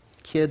people,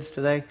 kids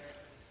today,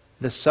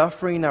 the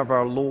suffering of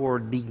our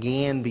Lord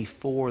began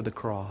before the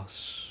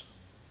cross.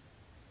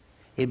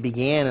 It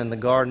began in the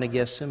Garden of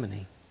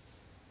Gethsemane.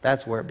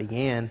 That's where it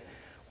began,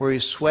 where he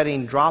was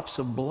sweating drops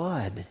of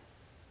blood,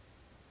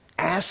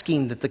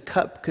 asking that the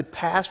cup could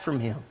pass from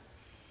him.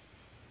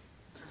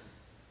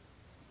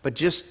 But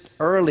just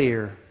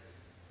earlier,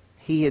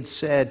 he had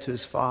said to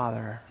his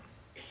Father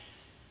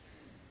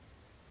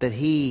that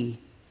he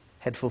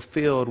had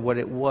fulfilled what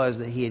it was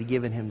that he had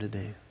given him to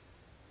do,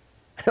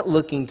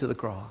 looking to the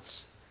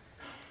cross.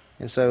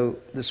 And so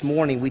this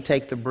morning we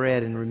take the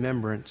bread in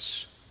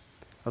remembrance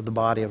of the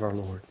body of our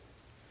Lord.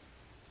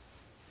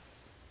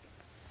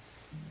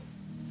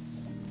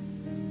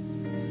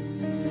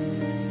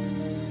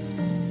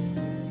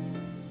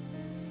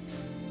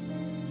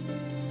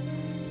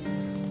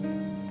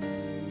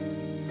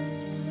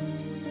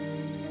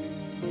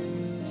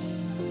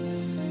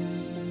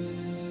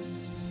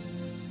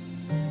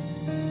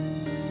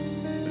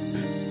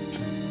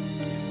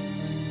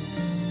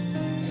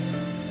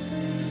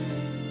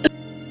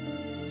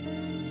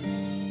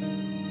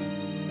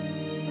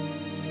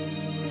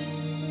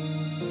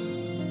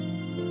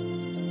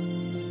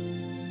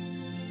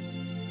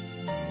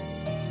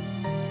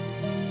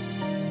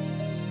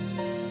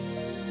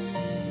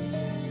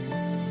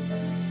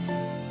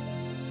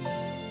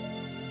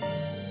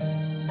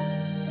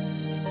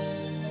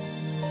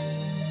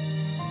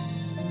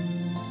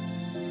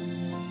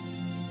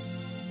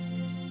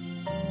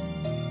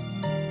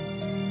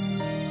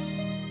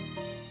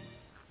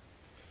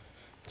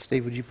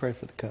 Steve, would you pray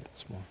for the cup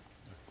this morning?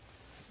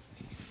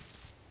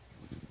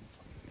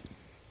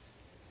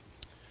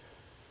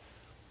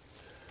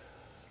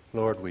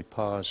 Lord, we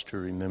pause to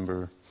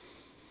remember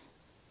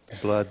the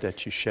blood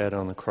that you shed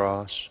on the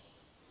cross.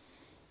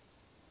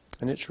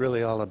 And it's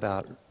really all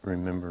about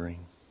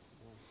remembering.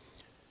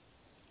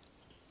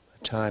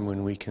 A time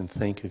when we can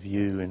think of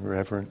you in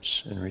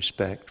reverence and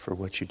respect for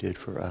what you did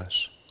for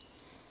us.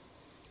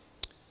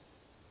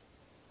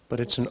 But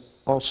it's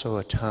also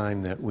a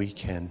time that we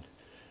can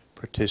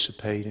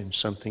participate in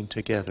something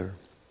together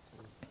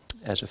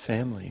as a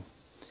family.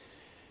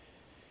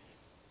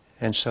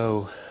 And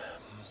so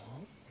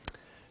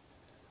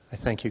I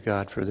thank you,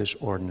 God, for this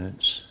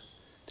ordinance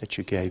that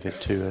you gave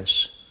it to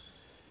us.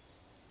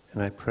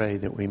 And I pray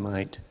that we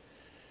might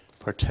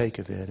partake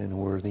of it in a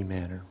worthy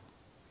manner.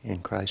 In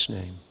Christ's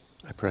name,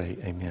 I pray,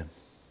 amen.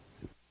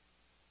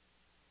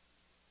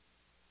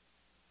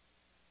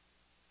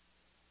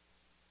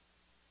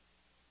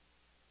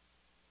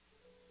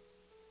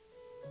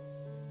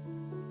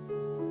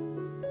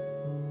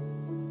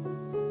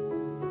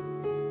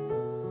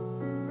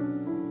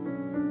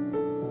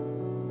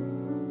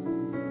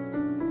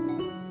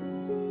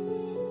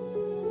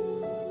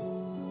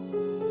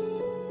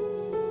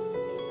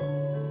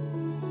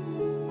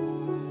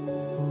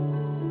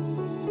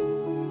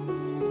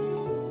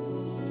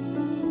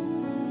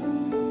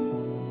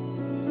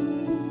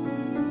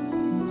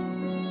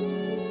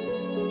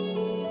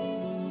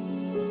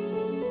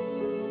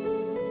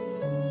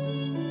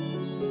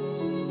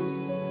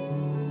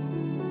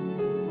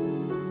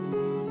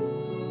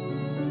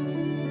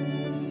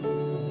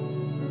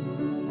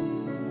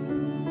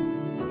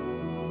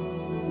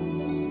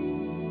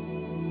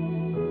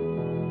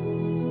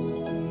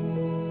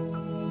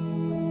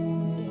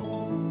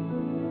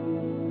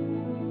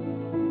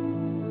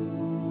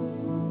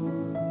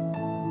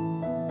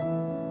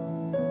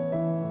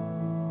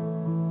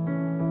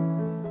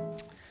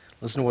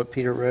 Listen to what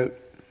Peter wrote.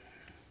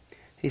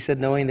 He said,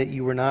 knowing that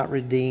you were not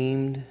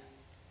redeemed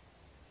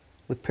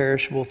with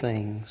perishable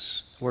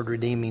things. The word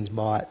redeem means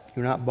bought.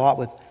 You're not bought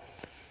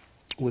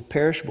with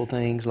perishable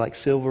things like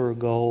silver or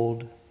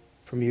gold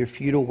from your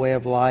futile way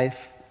of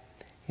life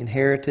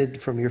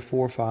inherited from your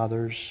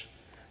forefathers,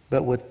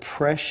 but with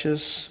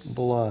precious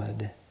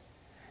blood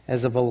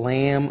as of a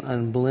lamb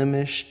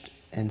unblemished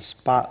and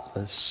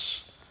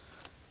spotless,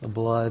 the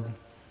blood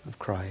of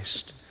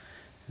Christ.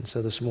 And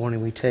so this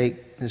morning we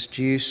take this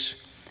juice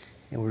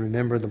and we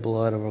remember the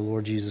blood of our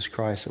Lord Jesus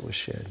Christ that was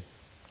shed.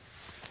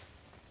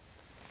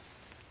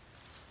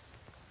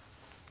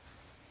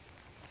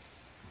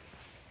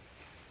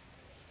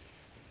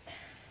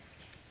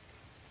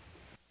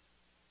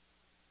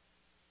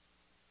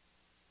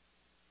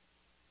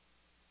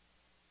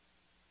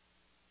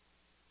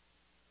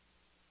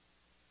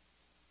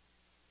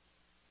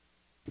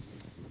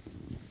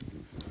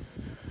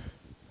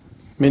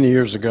 Many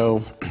years ago,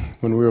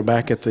 when we were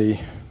back at the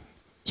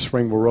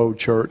Springville Road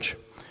Church,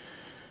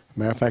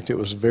 matter of fact, it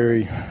was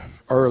very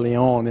early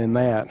on in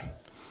that.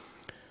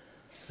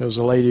 There was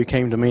a lady who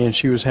came to me, and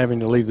she was having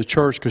to leave the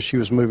church because she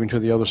was moving to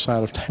the other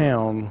side of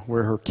town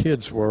where her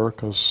kids were,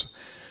 because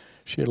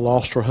she had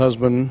lost her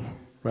husband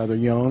rather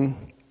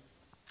young.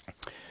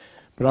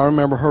 But I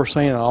remember her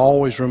saying, I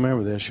always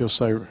remember this. She'll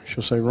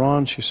say,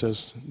 Ron, she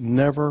says,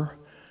 never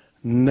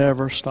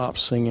stop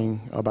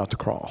singing about the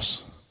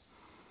cross.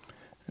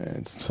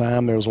 At the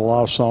time, there was a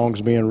lot of songs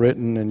being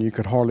written, and you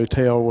could hardly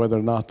tell whether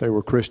or not they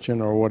were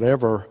Christian or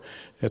whatever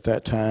at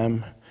that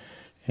time.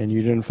 And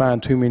you didn't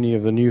find too many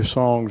of the new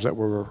songs that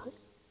were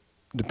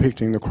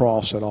depicting the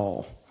cross at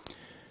all.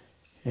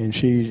 And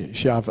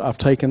I've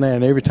taken that,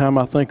 and every time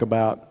I think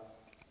about,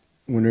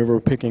 whenever we're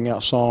picking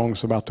out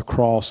songs about the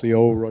cross, the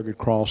old rugged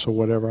cross or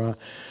whatever,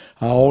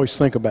 I always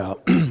think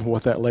about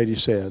what that lady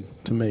said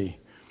to me.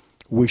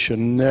 We should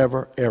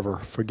never, ever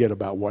forget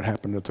about what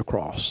happened at the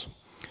cross.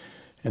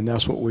 And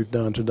that's what we've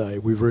done today.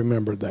 We've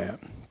remembered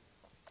that.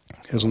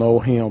 There's an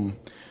old hymn,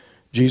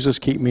 Jesus,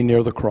 keep me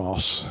near the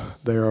cross.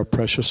 There a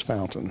precious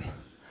fountain,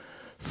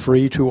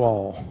 free to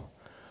all.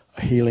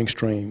 A healing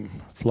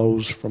stream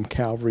flows from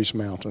Calvary's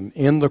mountain.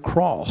 In the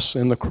cross,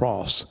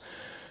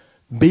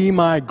 be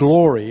my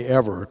glory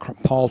ever.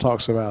 Paul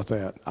talks about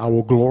that. I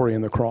will glory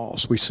in the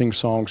cross. We sing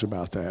songs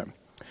about that.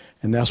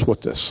 And that's what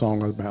this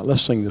song is about.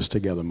 Let's sing this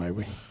together, may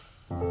we?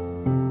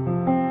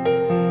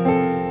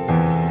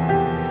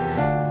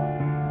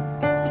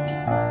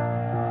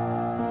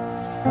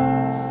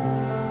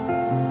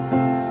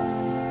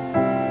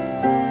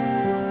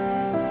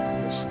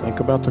 Think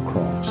about the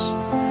cross.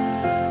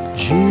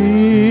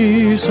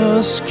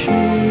 Jesus, keep me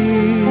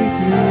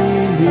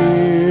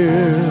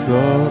near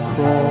the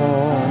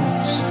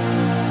cross,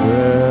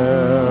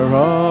 where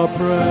a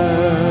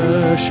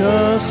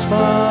precious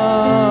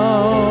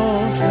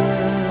fountain,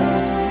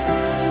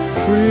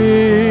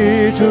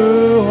 free to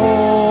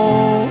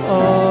all,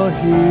 a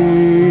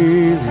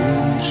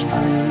healing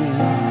stream,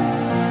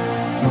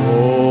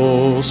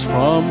 flows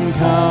from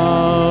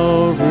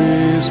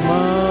Calvary's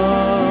mountain.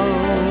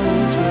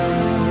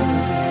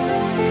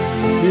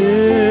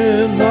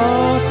 In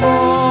the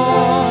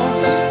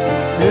cross,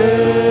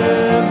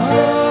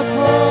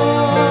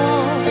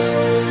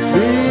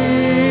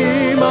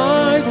 be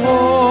my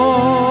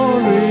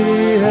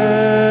glory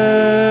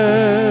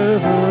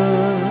ever,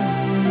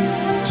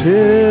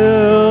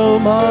 till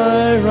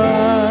my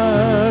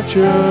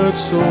raptured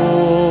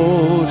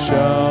soul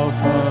shall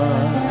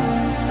find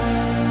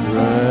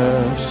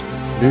rest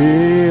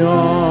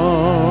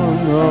beyond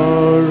the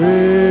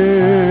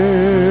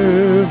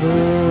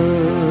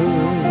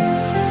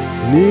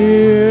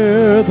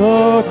near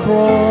the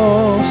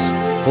cross,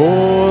 O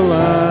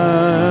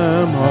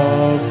Lamb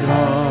of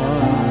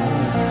God,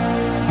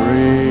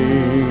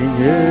 bring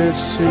its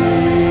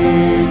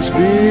scenes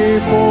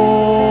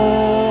before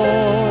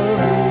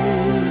me.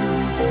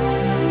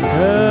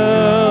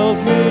 Help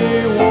me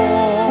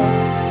walk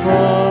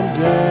from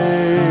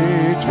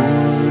day to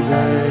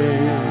day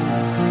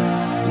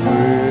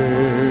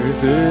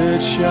with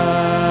its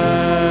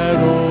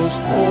shadows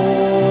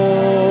o'er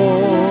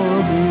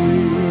me.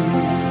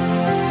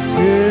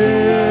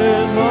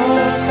 In the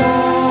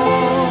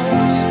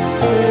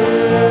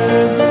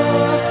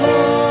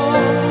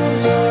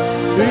cross,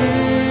 be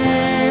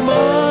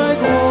my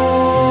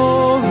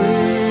glory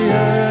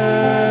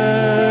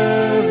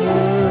ever,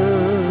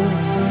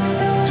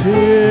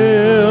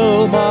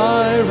 till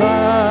my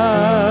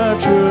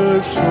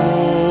raptured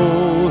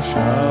soul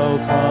shall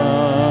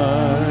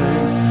find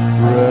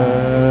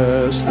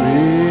rest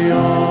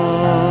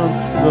beyond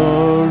the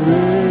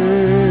river.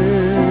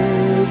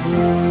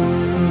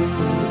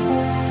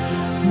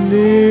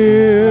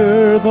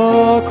 Near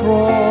the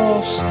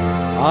cross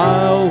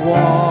I'll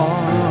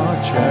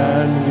watch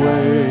and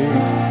wait,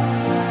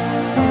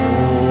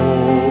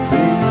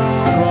 hoping,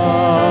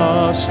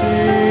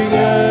 trusting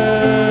ever,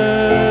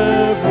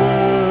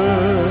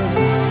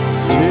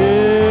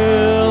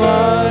 till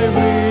I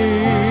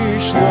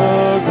reach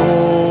the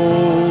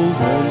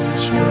golden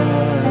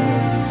strand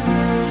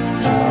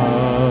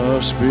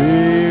just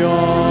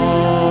beyond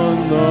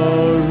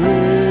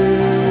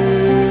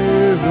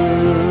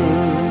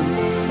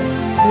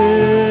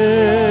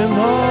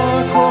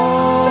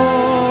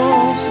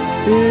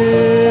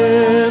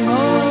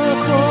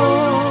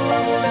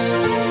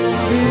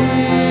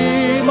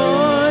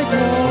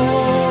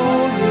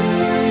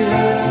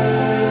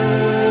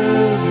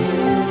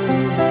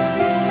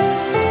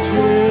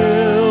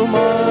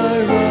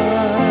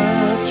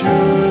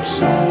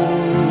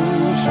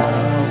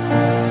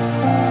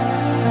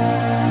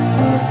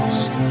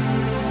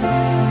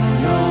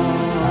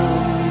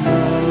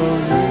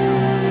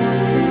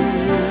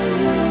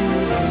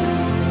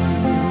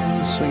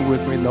sing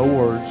with me, no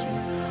words.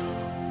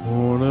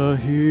 On a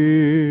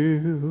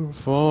hill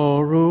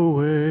far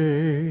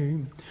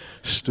away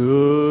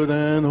stood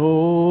an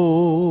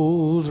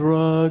old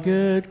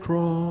rugged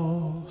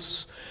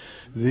cross,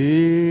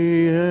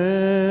 the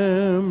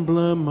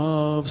emblem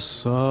of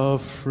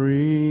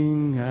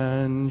suffering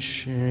and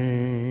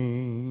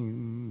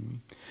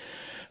shame.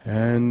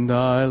 And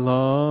I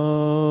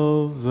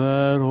love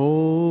that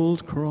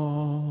old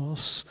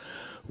cross,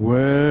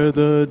 where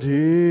the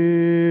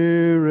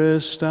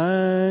dearest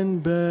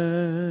and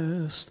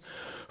best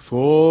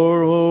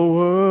for a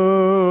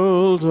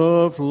world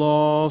of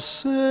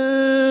lost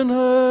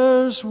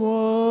sinners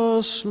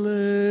was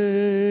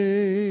slain.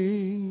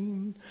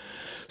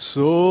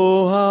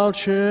 So I'll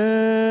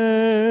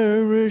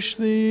cherish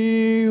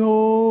the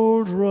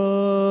old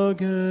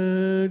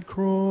rugged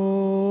cross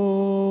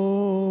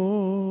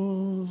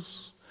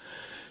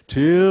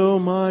till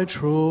my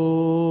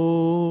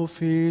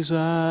trophies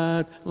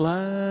at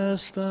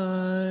last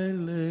I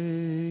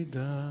lay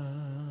down.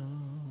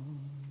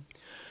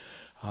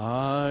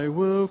 I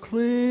will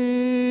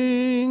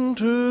cling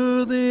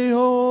to the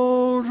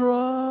old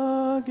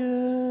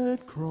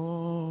rugged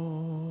cross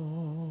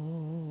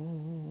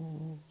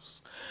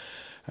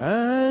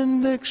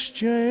and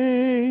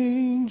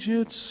exchange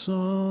it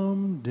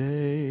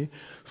someday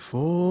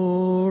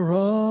for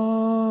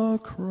a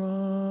crown.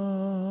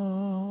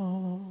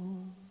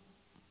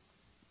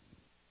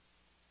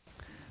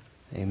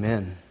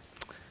 Amen.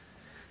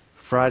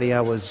 Friday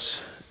I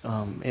was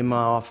in my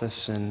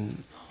office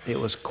and it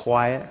was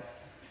quiet.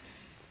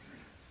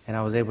 And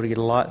I was able to get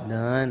a lot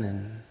done,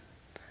 and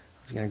I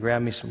was going to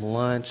grab me some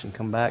lunch and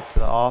come back to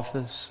the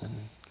office and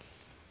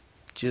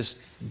just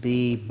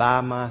be by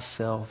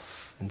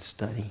myself and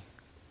study.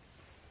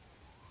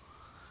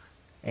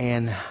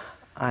 And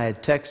I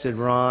had texted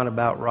Ron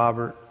about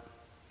Robert.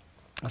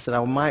 I said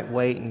I might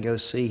wait and go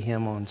see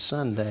him on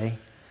Sunday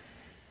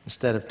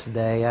instead of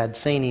today. I'd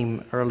seen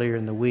him earlier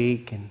in the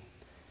week, and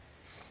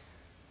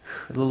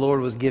the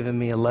Lord was giving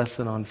me a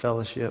lesson on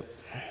fellowship.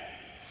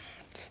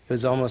 It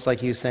was almost like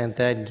he was saying,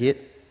 Thad, get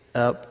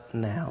up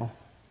now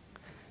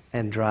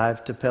and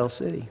drive to Pell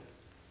City.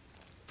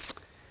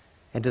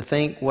 And to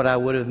think what I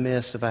would have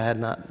missed if I had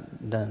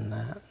not done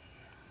that.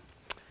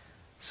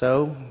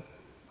 So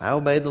I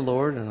obeyed the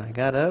Lord and I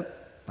got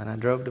up and I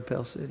drove to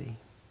Pell City.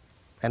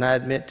 And I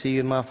admit to you,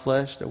 in my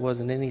flesh, there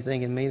wasn't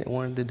anything in me that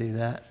wanted to do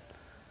that.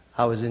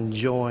 I was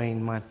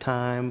enjoying my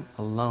time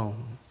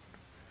alone.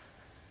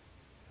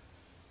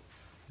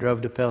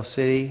 Drove to Pell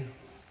City.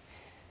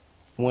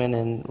 Went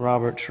in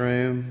Robert's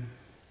room,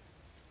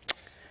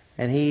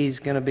 and he's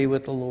going to be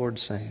with the Lord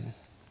soon.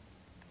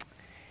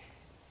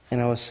 And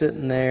I was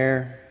sitting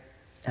there.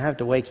 I have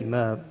to wake him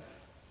up.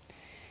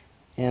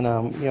 And,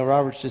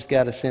 Robert's just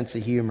got a sense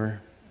of humor.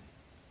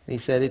 He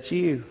said, "It's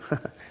you."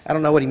 I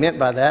don't know what he meant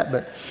by that,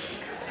 but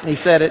he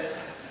said it.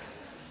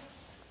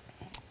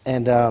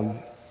 And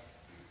I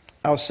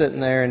was sitting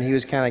there, and he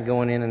was kind of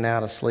going in and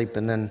out of sleep,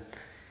 and then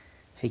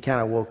he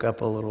kind of woke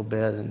up a little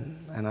bit,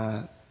 and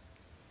I...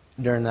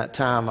 During that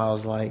time, I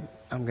was like,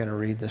 I'm going to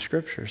read the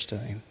scriptures to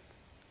him.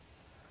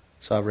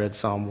 So I read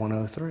Psalm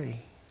 103.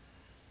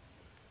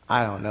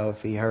 I don't know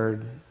if he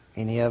heard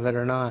any of it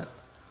or not.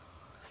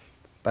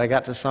 But I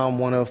got to Psalm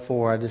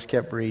 104. I just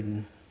kept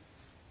reading.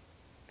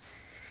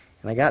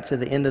 And I got to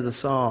the end of the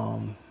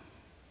psalm.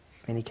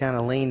 And he kind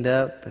of leaned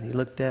up and he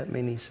looked at me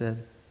and he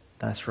said,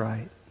 "That's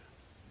right."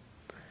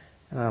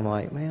 And I'm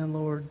like, man,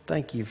 Lord,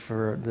 thank you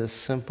for this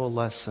simple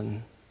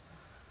lesson.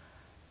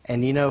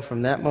 And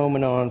from that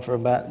moment on, for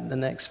about the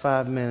next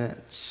 5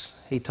 minutes,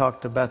 he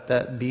talked about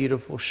that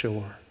beautiful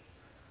shore.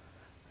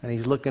 And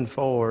he's looking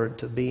forward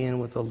to being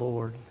with the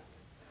Lord.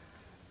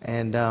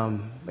 And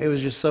it was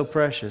just so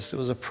precious. It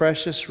was a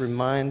precious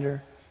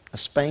reminder, a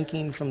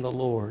spanking from the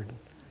Lord.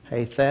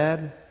 Hey,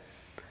 Thad,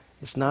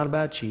 it's not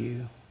about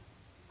you.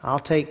 I'll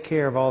take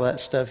care of all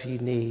that stuff you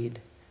need.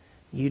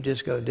 You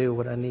just go do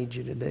what I need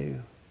you to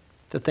do.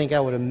 To think I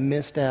would have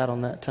missed out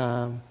on that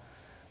time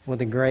with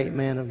a great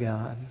man of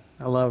God.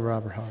 I love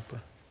Robert Harper.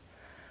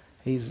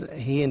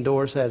 He and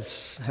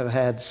Doris have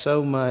had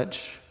so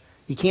much.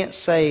 You can't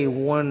say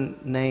one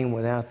name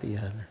without the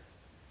other.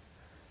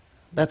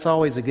 That's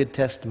always a good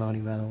testimony,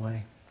 by the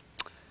way.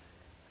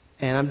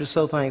 And I'm just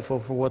so thankful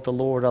for what the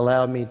Lord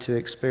allowed me to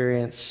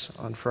experience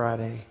on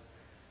Friday.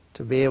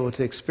 To be able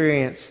to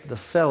experience the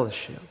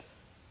fellowship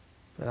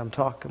that I'm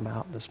talking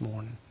about this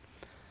morning.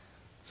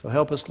 So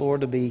help us, Lord,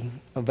 to be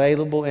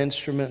available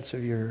instruments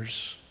of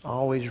yours,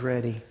 always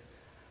ready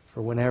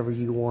for whenever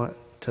you want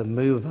to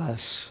move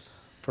us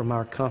from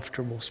our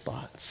comfortable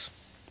spots.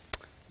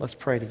 Let's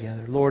pray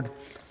together. Lord,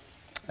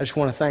 I just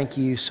want to thank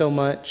you so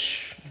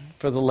much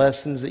for the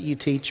lessons that you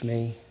teach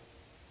me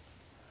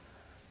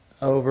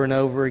over and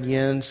over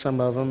again, some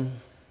of them,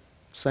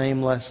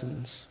 same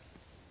lessons.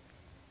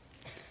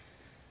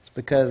 It's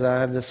because I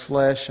have this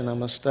flesh and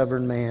I'm a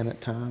stubborn man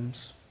at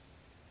times.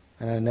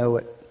 And I know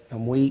it.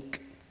 I'm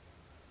weak.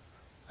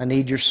 I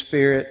need your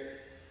Spirit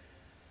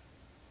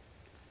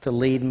to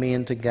lead me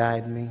and to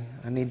guide me.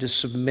 I need to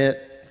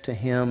submit to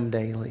Him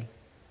daily.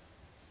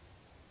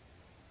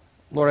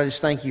 Lord, I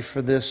just thank you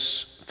for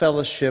this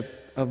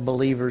fellowship of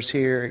believers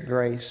here at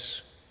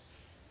Grace.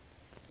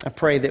 I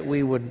pray that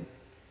we would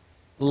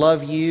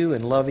love you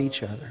and love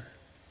each other.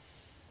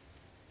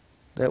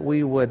 That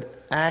we would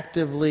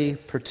actively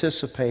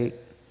participate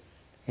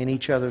in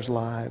each other's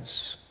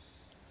lives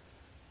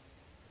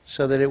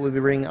so that it would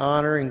bring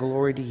honor and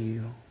glory to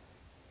you.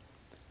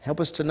 Help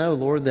us to know,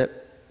 Lord,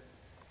 that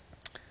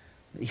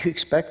you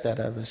expect that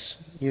of us.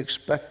 You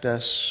expect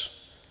us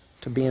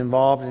to be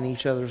involved in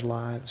each other's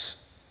lives.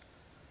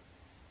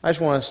 I just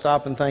want to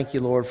stop and thank you,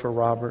 Lord, for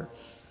Robert.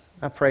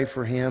 I pray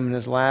for him in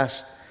his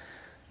last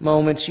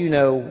moments. You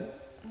know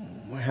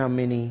how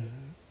many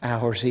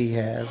hours he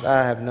has.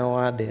 I have no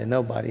idea.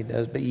 Nobody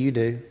does, but you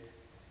do.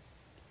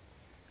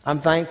 I'm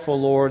thankful,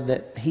 Lord,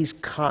 that he's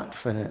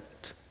confident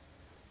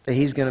that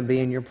he's going to be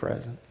in your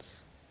presence.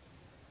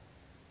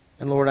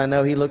 And Lord, I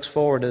know he looks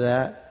forward to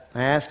that.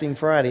 I asked him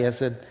Friday, I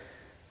said,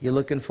 "You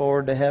looking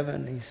forward to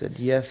heaven?" He said,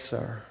 "Yes,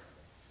 sir."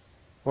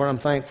 Lord, I'm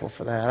thankful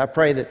for that. I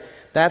pray that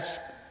that's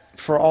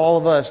for all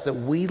of us, that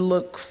we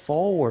look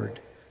forward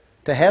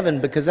to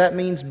heaven, because that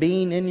means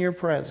being in your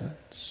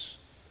presence.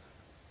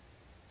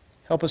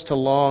 Help us to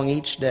long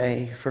each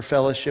day for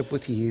fellowship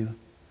with you.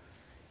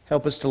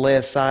 Help us to lay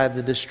aside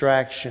the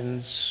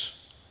distractions.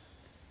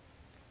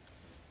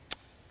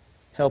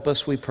 Help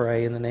us, we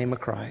pray, in the name of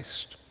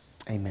Christ.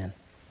 Amen.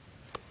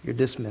 You're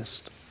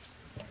dismissed.